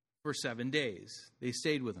for 7 days. They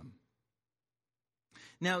stayed with them.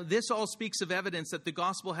 Now, this all speaks of evidence that the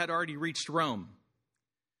gospel had already reached Rome.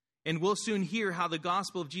 And we'll soon hear how the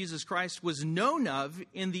gospel of Jesus Christ was known of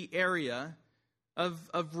in the area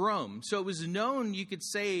of Rome. So it was known, you could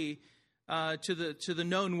say, to the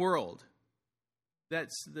known world.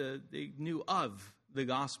 They knew of the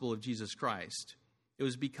gospel of Jesus Christ. It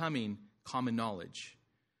was becoming common knowledge.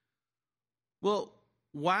 Well,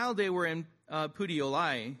 while they were in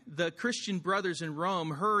Puteoli, the Christian brothers in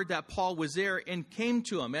Rome heard that Paul was there and came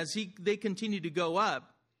to him. As they continued to go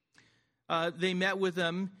up, they met with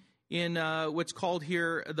him in what's called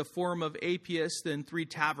here the Forum of Appius. Then 3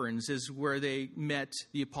 taverns is where they met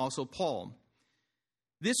the Apostle Paul.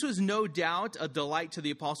 This was no doubt a delight to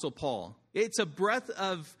the Apostle Paul. It's a breath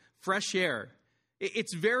of fresh air.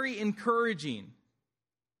 It's very encouraging.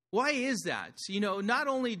 Why is that? Not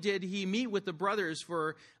only did he meet with the brothers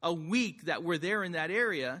for a week that were there in that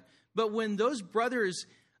area, but when those brothers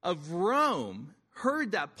of Rome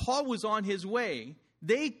heard that Paul was on his way,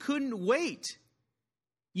 they couldn't wait.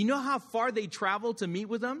 You know how far they traveled to meet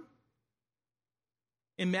with him?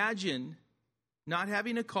 Imagine not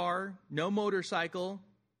having a car, no motorcycle,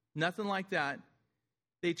 nothing like that.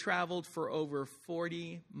 They traveled for over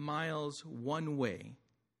 40 miles one way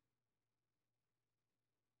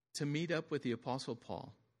to meet up with the Apostle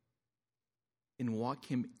Paul and walk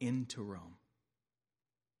him into Rome.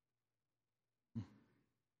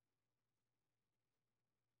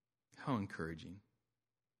 How encouraging.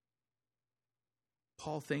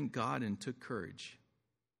 Paul thanked God and took courage.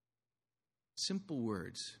 Simple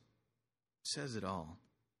words says it all.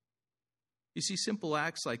 You see, simple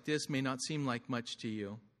acts like this may not seem like much to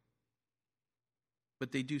you,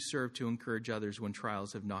 but they do serve to encourage others when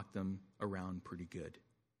trials have knocked them around pretty good.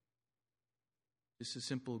 Just a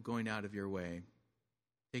simple going out of your way,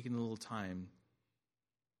 taking a little time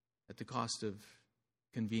at the cost of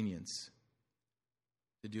convenience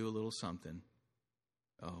to do a little something.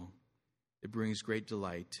 Oh, it brings great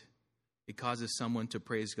delight. It causes someone to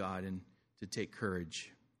praise God and to take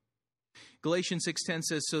courage. Galatians 6:10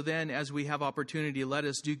 says, "So then, as we have opportunity, let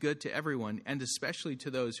us do good to everyone, and especially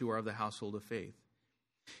to those who are of the household of faith."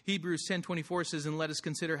 Hebrews 10:24 says, "And let us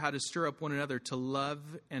consider how to stir up one another to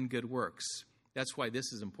love and good works." That's why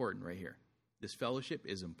this is important right here. This fellowship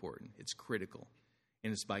is important. It's critical,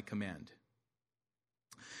 and it's by command.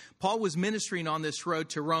 Paul was ministering on this road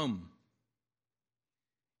to Rome,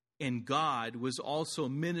 and God was also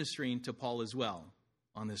ministering to Paul as well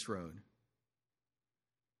on this road.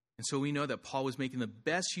 And so we know that Paul was making the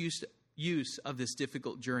best use of this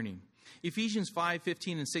difficult journey. Ephesians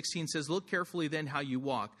 5:15 and 16 says, "Look carefully then how you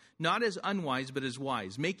walk, not as unwise but as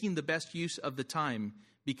wise, making the best use of the time,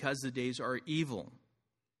 because the days are evil."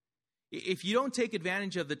 If you don't take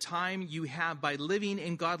advantage of the time you have by living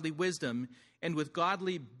in godly wisdom and with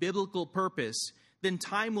godly biblical purpose, then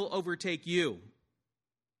time will overtake you.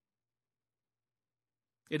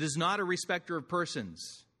 It is not a respecter of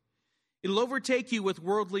persons. It'll overtake you with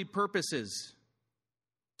worldly purposes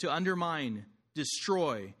to undermine,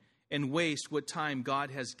 destroy, and waste what time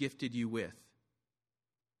God has gifted you with.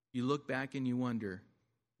 You look back and you wonder,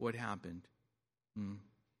 what happened?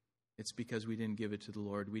 It's because we didn't give it to the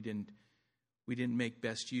Lord. We didn't make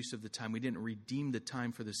best use of the time. We didn't redeem the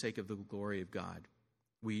time for the sake of the glory of God.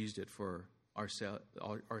 we used it for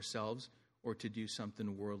ourselves or to do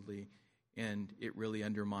something worldly, and it really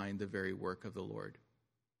undermined the very work of the Lord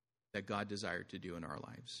that God desired to do in our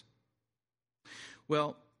lives.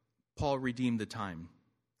 Well, Paul redeemed the time,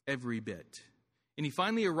 every bit. And he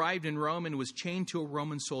finally arrived in Rome and was chained to a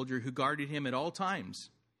Roman soldier who guarded him at all times,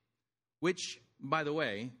 which, by the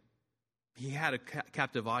way, he had a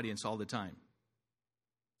captive audience all the time.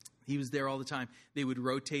 He was there all the time. They would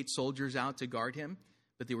rotate soldiers out to guard him,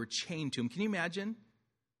 but they were chained to him. Can you imagine?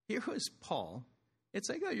 Here was Paul. It's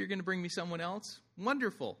like, oh, you're going to bring me someone else?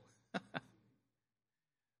 Wonderful.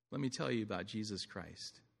 Let me tell you about Jesus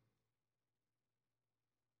Christ.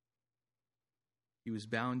 He was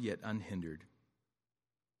bound yet unhindered.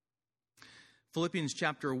 Philippians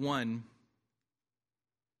chapter 1.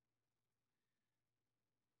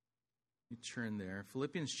 You turn there.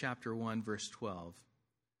 Philippians chapter 1, verse 12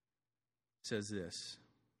 says this.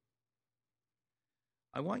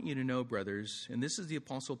 I want you to know, brothers, and this is the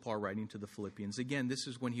Apostle Paul writing to the Philippians. Again, this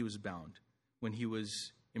is when he was bound, when he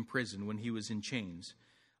was in prison, when he was in chains.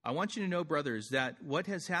 I want you to know, brothers, that what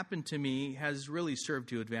has happened to me has really served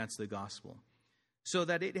to advance the gospel, so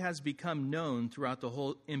that it has become known throughout the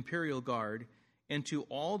whole imperial guard and to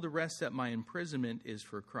all the rest that my imprisonment is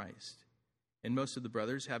for Christ. And most of the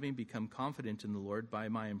brothers, having become confident in the Lord by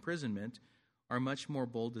my imprisonment, are much more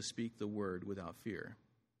bold to speak the word without fear.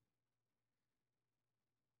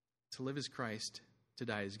 To live is Christ, to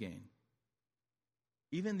die is gain.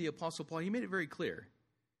 Even the Apostle Paul, he made it very clear.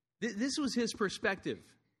 This was his perspective.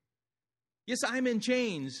 Yes, I'm in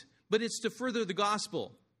chains, but it's to further the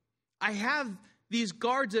gospel. I have these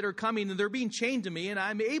guards that are coming, and they're being chained to me, and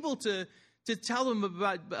I'm able to tell them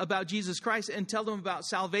about Jesus Christ and tell them about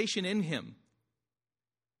salvation in him.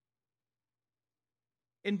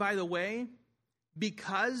 And by the way,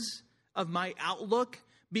 because of my outlook,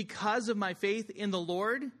 because of my faith in the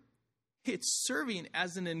Lord, it's serving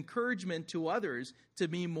as an encouragement to others to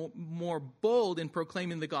be more bold in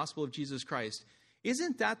proclaiming the gospel of Jesus Christ.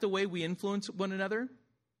 Isn't that the way we influence one another?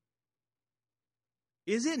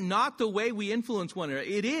 Is it not the way we influence one another?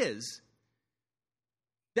 It is.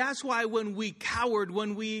 That's why when we coward,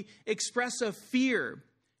 when we express a fear,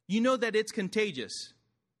 you know that it's contagious.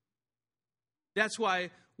 That's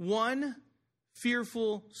why one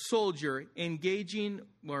fearful soldier engaging,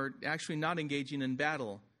 or actually not engaging in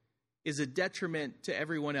battle, is a detriment to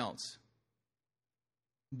everyone else.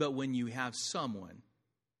 But when you have someone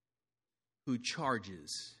who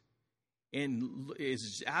charges and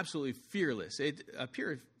is absolutely fearless, it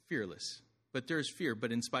appears fearless, but there's fear,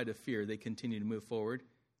 but in spite of fear, they continue to move forward.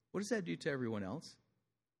 What does that do to everyone else?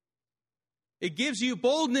 It gives you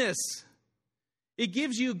boldness. It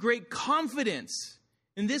gives you great confidence.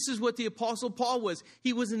 And this is what the Apostle Paul was.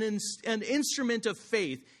 He was an instrument of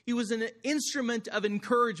faith. He was an instrument of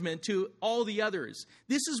encouragement to all the others.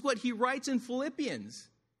 This is what he writes in Philippians.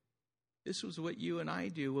 This was what you and I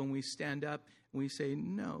do when we stand up and we say,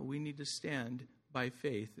 no, we need to stand by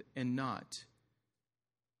faith and not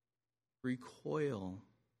recoil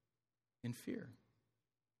in fear.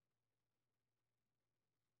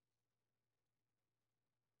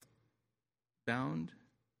 Bound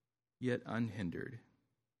yet unhindered.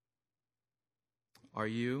 Are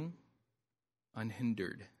you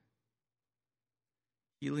unhindered?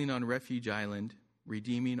 Healing on Refuge Island,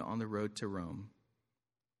 redeeming on the road to Rome,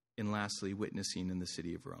 and lastly, witnessing in the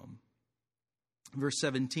city of Rome. Verse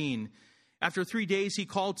 17, after 3 days he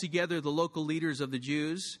called together the local leaders of the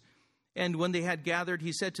Jews, and when they had gathered,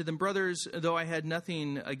 he said to them, brothers, though I had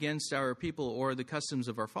nothing against our people or the customs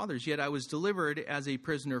of our fathers, yet I was delivered as a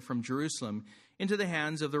prisoner from Jerusalem into the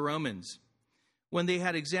hands of the Romans. When they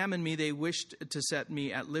had examined me, they wished to set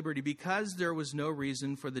me at liberty because there was no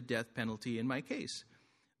reason for the death penalty in my case.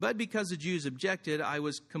 But because the Jews objected, I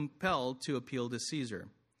was compelled to appeal to Caesar,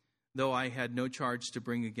 though I had no charge to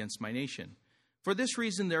bring against my nation. For this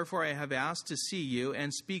reason, therefore, I have asked to see you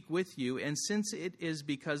and speak with you, and since it is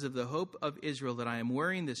because of the hope of Israel that I am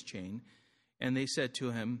wearing this chain. And they said to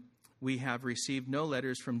him, we have received no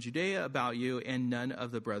letters from Judea about you, and none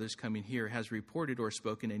of the brothers coming here has reported or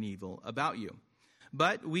spoken an evil about you.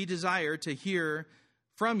 But we desire to hear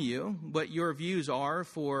from you what your views are,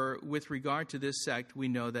 for with regard to this sect, we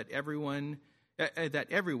know that everywhere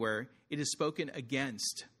it is spoken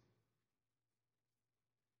against.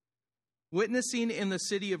 Witnessing in the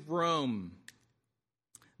city of Rome.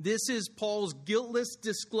 This is Paul's guiltless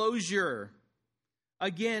disclosure.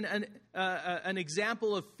 Again, an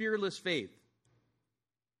example of fearless faith.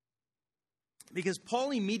 Because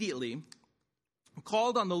Paul immediately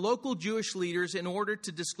called on the local Jewish leaders in order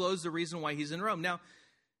to disclose the reason why he's in Rome. Now,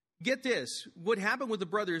 get this. What happened with the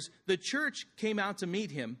brothers, the church came out to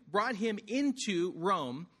meet him, brought him into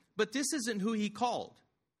Rome, but this isn't who he called.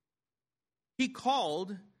 He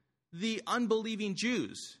called the unbelieving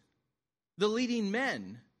Jews, the leading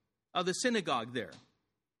men of the synagogue there.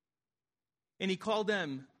 And he called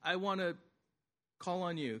them, I want to call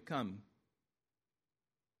on you, come.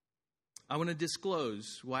 I want to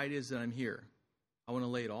disclose why it is that I'm here. I want to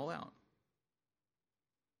lay it all out.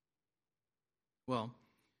 Well,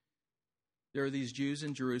 there are these Jews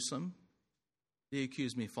in Jerusalem. They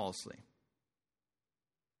accuse me falsely.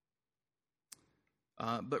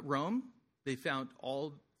 But Rome, they found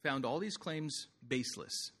all these claims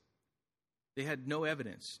baseless. They had no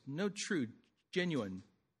evidence, no true, genuine,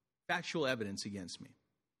 factual evidence against me.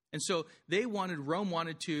 And so Rome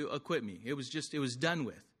wanted to acquit me. It was done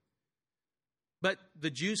with. But the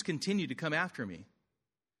Jews continued to come after me.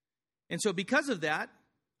 And so because of that,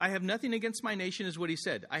 I have nothing against my nation, is what he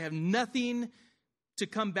said. I have nothing to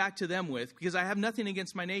come back to them with because I have nothing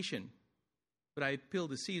against my nation. But I appealed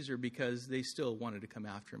to Caesar because they still wanted to come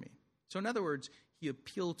after me. So in other words, he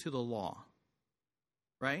appealed to the law,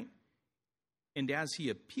 right? And as he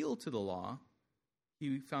appealed to the law,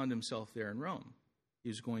 he found himself there in Rome. He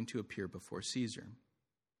was going to appear before Caesar.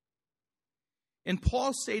 And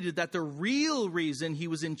Paul stated that the real reason he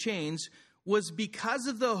was in chains was because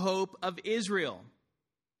of the hope of Israel,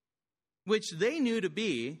 which they knew to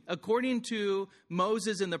be, according to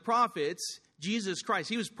Moses and the prophets, Jesus Christ.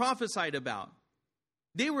 He was prophesied about.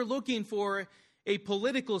 They were looking for a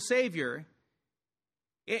political savior,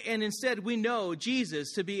 and instead we know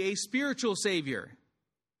Jesus to be a spiritual savior.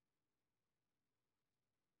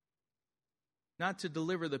 Not to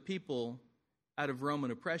deliver the people out of Roman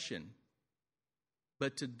oppression,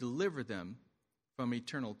 but to deliver them from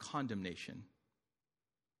eternal condemnation.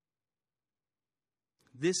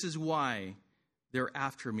 This is why they're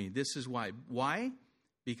after me. This is why. Why?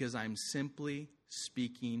 Because I'm simply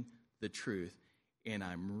speaking the truth, and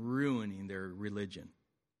I'm ruining their religion.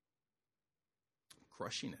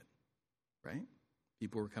 Crushing it, right?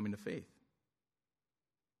 People were coming to faith.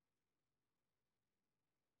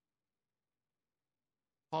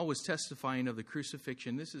 Paul was testifying of the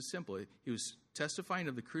crucifixion. This is simple. He was testifying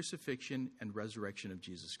of the crucifixion and resurrection of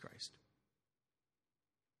Jesus Christ.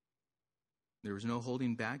 There was no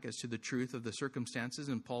holding back as to the truth of the circumstances,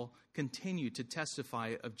 and Paul continued to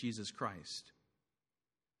testify of Jesus Christ.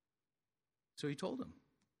 So he told them.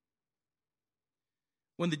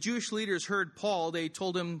 When the Jewish leaders heard Paul, they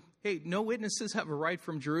told him, hey, no witnesses have arrived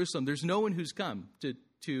from Jerusalem. There's no one who's come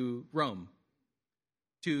to Rome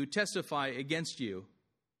to testify against you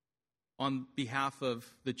on behalf of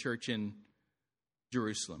the church in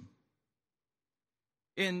Jerusalem.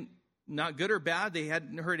 And not good or bad, they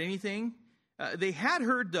hadn't heard anything. They had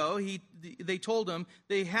heard, though, they told him,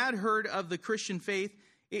 they had heard of the Christian faith.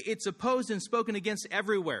 It's opposed and spoken against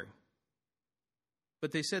everywhere.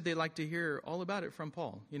 But they said they'd like to hear all about it from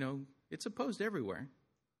Paul. You know, it's opposed everywhere.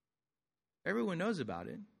 Everyone knows about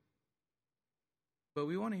it. But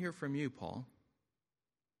we want to hear from you, Paul.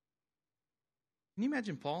 Can you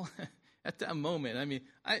imagine Paul at that moment? I mean,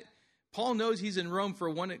 Paul knows he's in Rome for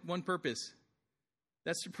one purpose.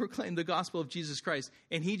 That's to proclaim the gospel of Jesus Christ.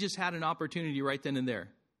 And he just had an opportunity right then and there.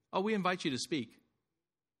 Oh, we invite you to speak.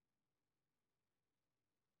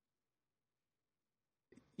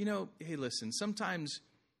 You know, hey, listen, sometimes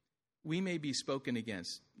we may be spoken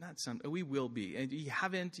against. We will be. And you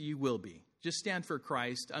haven't, you will be. Just stand for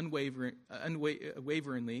Christ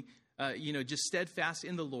unwaveringly, just steadfast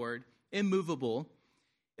in the Lord, immovable.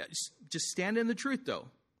 Just stand in the truth, though,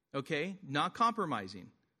 okay? Not compromising.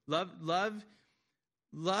 Love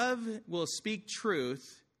will speak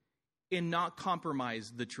truth and not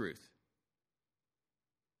compromise the truth.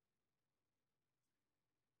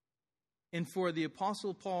 And for the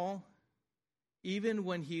Apostle Paul, even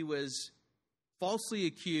when he was falsely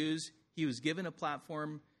accused, he was given a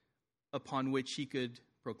platform upon which he could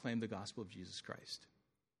proclaim the gospel of Jesus Christ.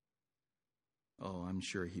 Oh, I'm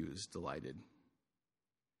sure he was delighted.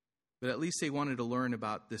 But at least they wanted to learn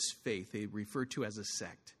about this faith they referred to as a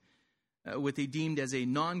sect, what they deemed as a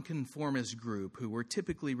nonconformist group who were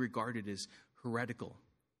typically regarded as heretical,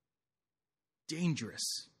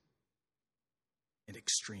 dangerous, and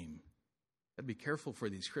extreme. I'd be careful for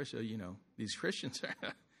these Christians. These Christians,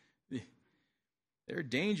 they're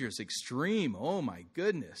dangerous, extreme. Oh, my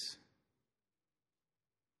goodness.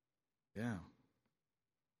 Yeah.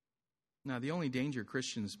 Now, the only danger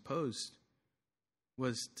Christians posed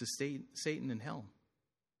was to Satan and hell.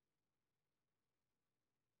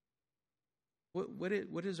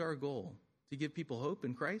 What is our goal? To give people hope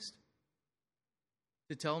in Christ?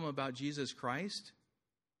 To tell them about Jesus Christ?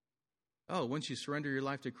 Oh, once you surrender your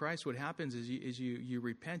life to Christ, what happens is you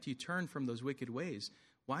repent, you turn from those wicked ways.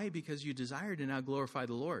 Why? Because you desire to now glorify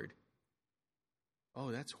the Lord.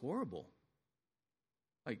 Oh, that's horrible.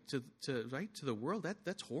 Like to the world,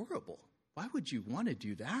 that's horrible. Why would you want to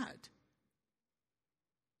do that?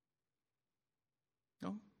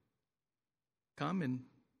 No. Come and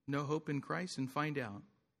know hope in Christ and find out.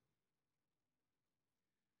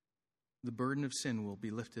 The burden of sin will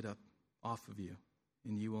be lifted up off of you,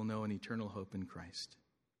 and you will know an eternal hope in Christ.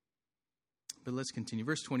 But let's continue.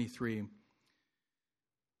 Verse 23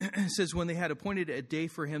 says, when they had appointed a day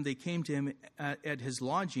for him, they came to him at his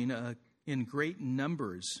lodging in great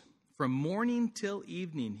numbers. From morning till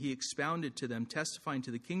evening, he expounded to them, testifying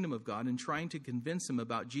to the kingdom of God and trying to convince them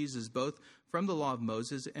about Jesus, both from the law of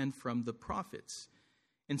Moses and from the prophets.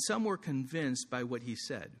 And some were convinced by what he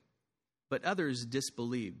said, but others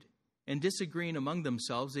disbelieved. And disagreeing among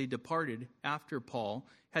themselves, they departed after Paul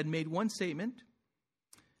had made one statement.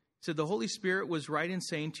 He said, the Holy Spirit was right in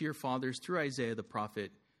saying to your fathers through Isaiah the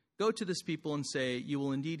prophet, go to this people and say, you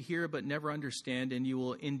will indeed hear but never understand, and you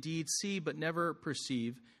will indeed see but never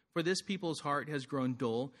perceive. For this people's heart has grown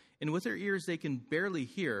dull, and with their ears they can barely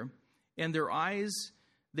hear, and their eyes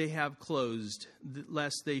they have closed,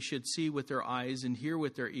 lest they should see with their eyes and hear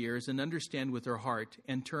with their ears and understand with their heart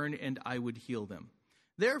and turn, and I would heal them.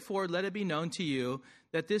 Therefore, let it be known to you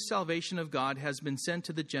that this salvation of God has been sent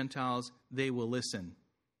to the Gentiles. They will listen.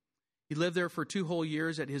 He lived there for 2 whole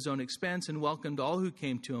years at his own expense and welcomed all who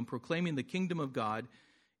came to him, proclaiming the kingdom of God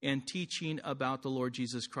and teaching about the Lord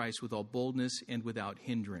Jesus Christ with all boldness and without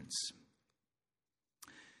hindrance.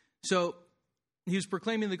 So he was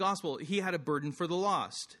proclaiming the gospel. He had a burden for the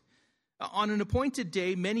lost. On an appointed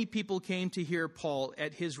day, many people came to hear Paul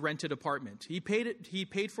at his rented apartment. He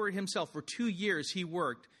paid for it himself. For 2 years he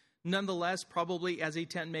worked. Nonetheless, probably as a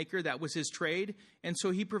tent maker, that was his trade. And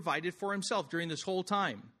so he provided for himself during this whole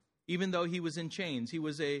time. Even though he was in chains, he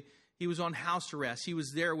was on house arrest. He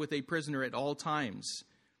was there with a prisoner at all times.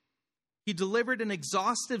 He delivered an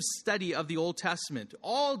exhaustive study of the Old Testament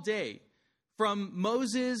all day, from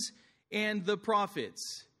Moses and the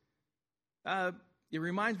prophets. It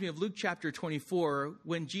reminds me of Luke chapter 24,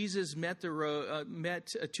 when Jesus met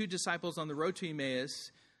 2 disciples on the road to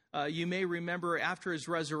Emmaus. You may remember after his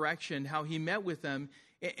resurrection how he met with them.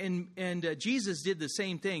 And Jesus did the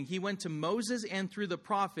same thing. He went to Moses and through the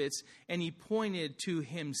prophets, and he pointed to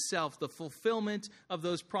himself, the fulfillment of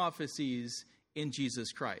those prophecies in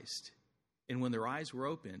Jesus Christ. And when their eyes were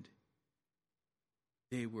opened,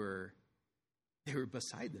 they were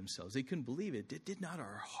beside themselves. They couldn't believe it. Did not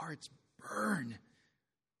our hearts burn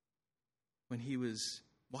when he was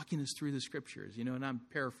walking us through the scriptures? And I'm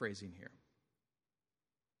paraphrasing here.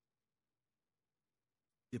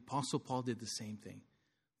 The Apostle Paul did the same thing.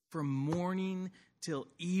 From morning till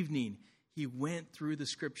evening, he went through the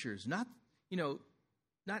scriptures. Not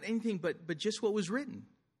anything but just what was written.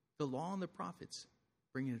 The law and the prophets,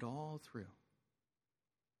 bringing it all through.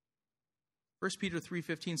 1 Peter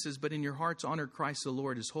 3:15 says, but in your hearts honor Christ the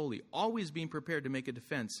Lord as holy, always being prepared to make a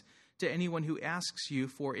defense to anyone who asks you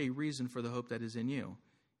for a reason for the hope that is in you.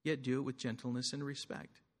 Yet do it with gentleness and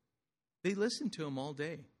respect. They listened to him all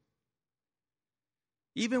day.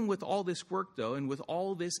 Even with all this work, though, and with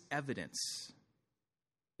all this evidence,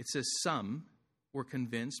 it says some were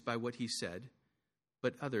convinced by what he said,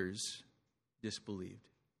 but others disbelieved.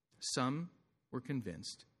 Some were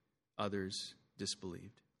convinced, others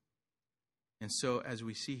disbelieved. And so, as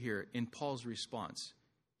we see here, in Paul's response,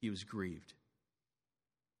 he was grieved.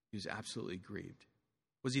 He was absolutely grieved.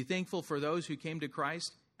 Was he thankful for those who came to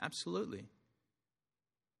Christ? Absolutely.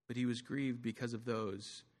 But he was grieved because of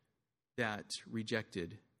those that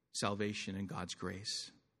rejected salvation and God's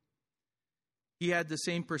grace. He had the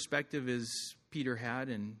same perspective as Peter had,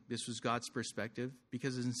 and this was God's perspective,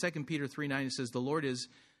 because in 2 Peter 3:9 it says, the Lord is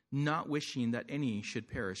not wishing that any should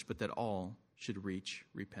perish, but that all should reach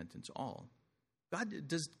repentance. All.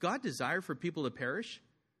 Does God desire for people to perish?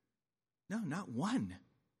 No, not one.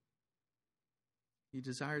 He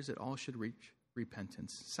desires that all should reach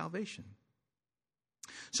repentance, salvation.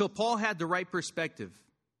 So Paul had the right perspective.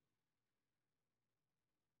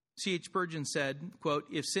 C.H. Spurgeon said, quote,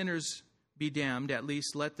 if sinners be damned, at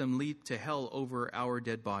least let them leap to hell over our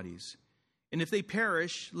dead bodies. And if they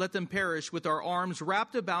perish, let them perish with our arms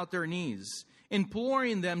wrapped about their knees,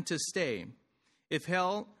 imploring them to stay. If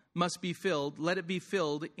hell must be filled, let it be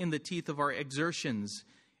filled in the teeth of our exertions,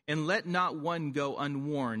 and let not one go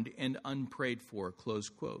unwarned and unprayed for, close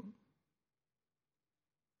quote.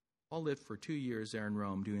 Paul lived for 2 years there in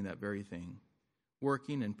Rome doing that very thing,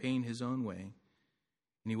 working and paying his own way.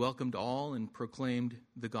 And he welcomed all and proclaimed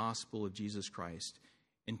the gospel of Jesus Christ.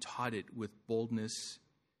 and taught it with boldness,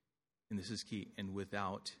 and this is key, and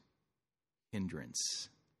without hindrance.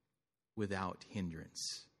 Without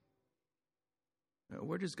hindrance.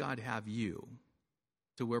 Where does God have you?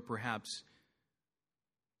 To where perhaps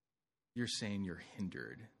you're saying you're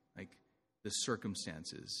hindered, like the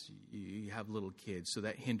circumstances. You have little kids, so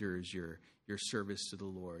that hinders your service to the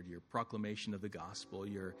Lord, your proclamation of the gospel,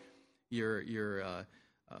 your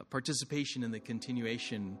participation in the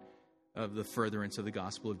continuation of the furtherance of the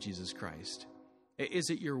gospel of Jesus Christ. Is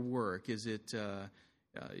it your work? Is it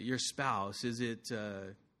your spouse? Is it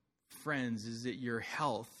friends? Is it your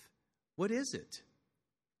health? What is it?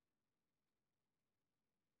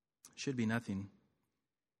 Should be nothing.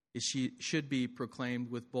 It should be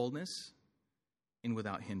proclaimed with boldness and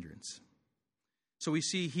without hindrance. So we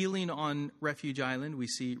see healing on Refuge Island, we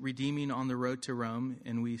see redeeming on the road to Rome,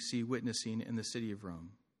 and we see witnessing in the city of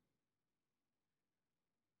Rome.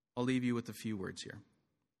 I'll leave you with a few words here.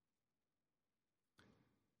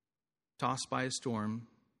 Tossed by a storm,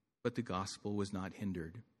 but the gospel was not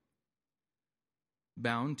hindered.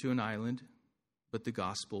 Bound to an island, but the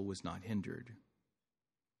gospel was not hindered.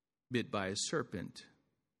 Bit by a serpent,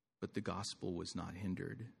 but the gospel was not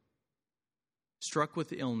hindered. Struck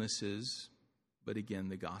with illnesses, but again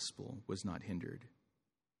the gospel was not hindered.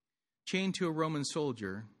 Chained to a Roman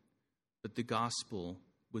soldier, but the gospel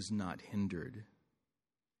was not hindered.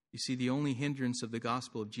 You see, the only hindrance of the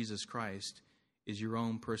gospel of Jesus Christ is your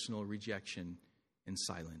own personal rejection and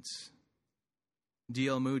silence.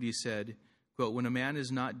 D.L. Moody said, quote, "When a man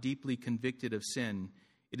is not deeply convicted of sin,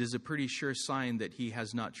 it is a pretty sure sign that he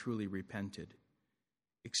has not truly repented.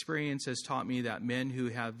 Experience has taught me that men who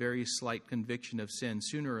have very slight conviction of sin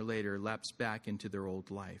sooner or later lapse back into their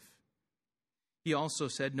old life." He also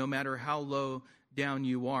said, no matter how low down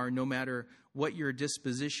you are, no matter what your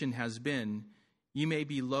disposition has been, you may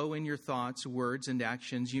be low in your thoughts, words, and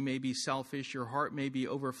actions. You may be selfish. Your heart may be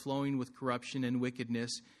overflowing with corruption and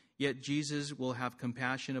wickedness. Yet Jesus will have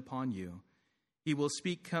compassion upon you. He will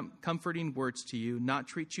speak comforting words to you, not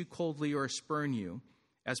treat you coldly or spurn you,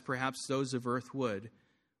 as perhaps those of earth would,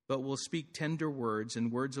 but will speak tender words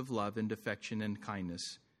and words of love and affection and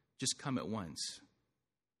kindness. Just come at once.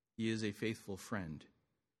 He is a faithful friend,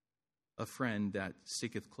 a friend that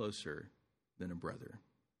sticketh closer than a brother.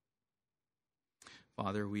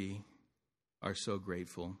 Father, we are so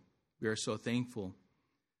grateful. We are so thankful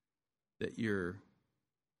that your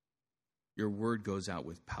word goes out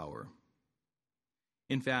with power.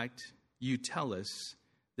 In fact, you tell us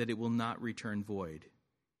that it will not return void.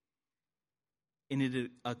 And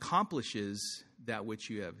it accomplishes that which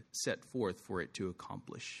you have set forth for it to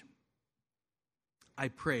accomplish. I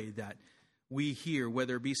pray that we here,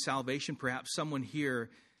 whether it be salvation, perhaps someone here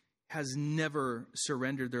has never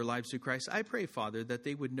surrendered their lives to Christ. I pray, Father, that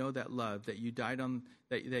they would know that love, that you died on,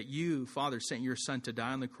 that you, Father, sent your Son to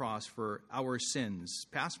die on the cross for our sins,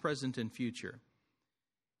 past, present, and future.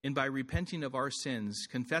 And by repenting of our sins,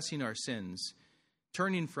 confessing our sins,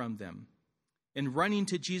 turning from them, and running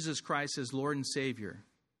to Jesus Christ as Lord and Savior,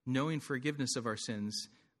 knowing forgiveness of our sins,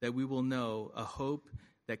 that we will know a hope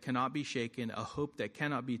that cannot be shaken, a hope that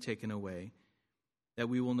cannot be taken away, that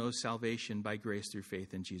we will know salvation by grace through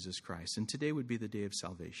faith in Jesus Christ. And today would be the day of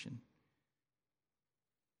salvation.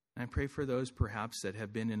 And I pray for those perhaps that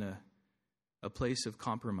have been in a place of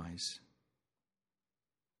compromise.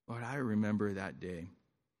 Lord, I remember that day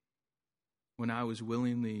when I was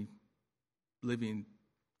willingly living,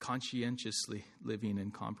 conscientiously living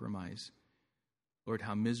in compromise. Lord,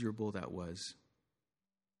 how miserable that was.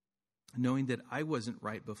 Knowing that I wasn't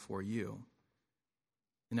right before you.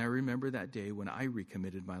 And I remember that day when I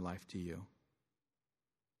recommitted my life to you.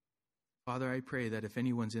 Father, I pray that if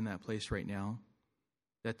anyone's in that place right now,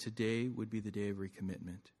 that today would be the day of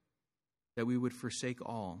recommitment. That we would forsake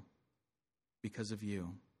all because of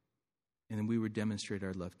you. And then we would demonstrate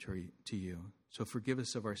our love to you. So forgive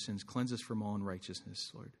us of our sins. Cleanse us from all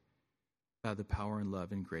unrighteousness, Lord. By the power and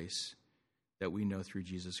love and grace that we know through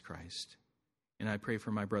Jesus Christ. And I pray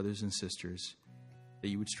for my brothers and sisters that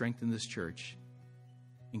you would strengthen this church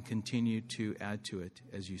and continue to add to it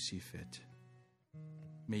as you see fit.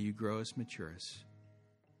 May you grow us, mature us.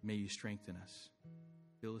 May you strengthen us.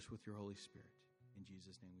 Fill us with your Holy Spirit. In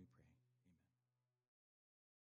Jesus' name we pray.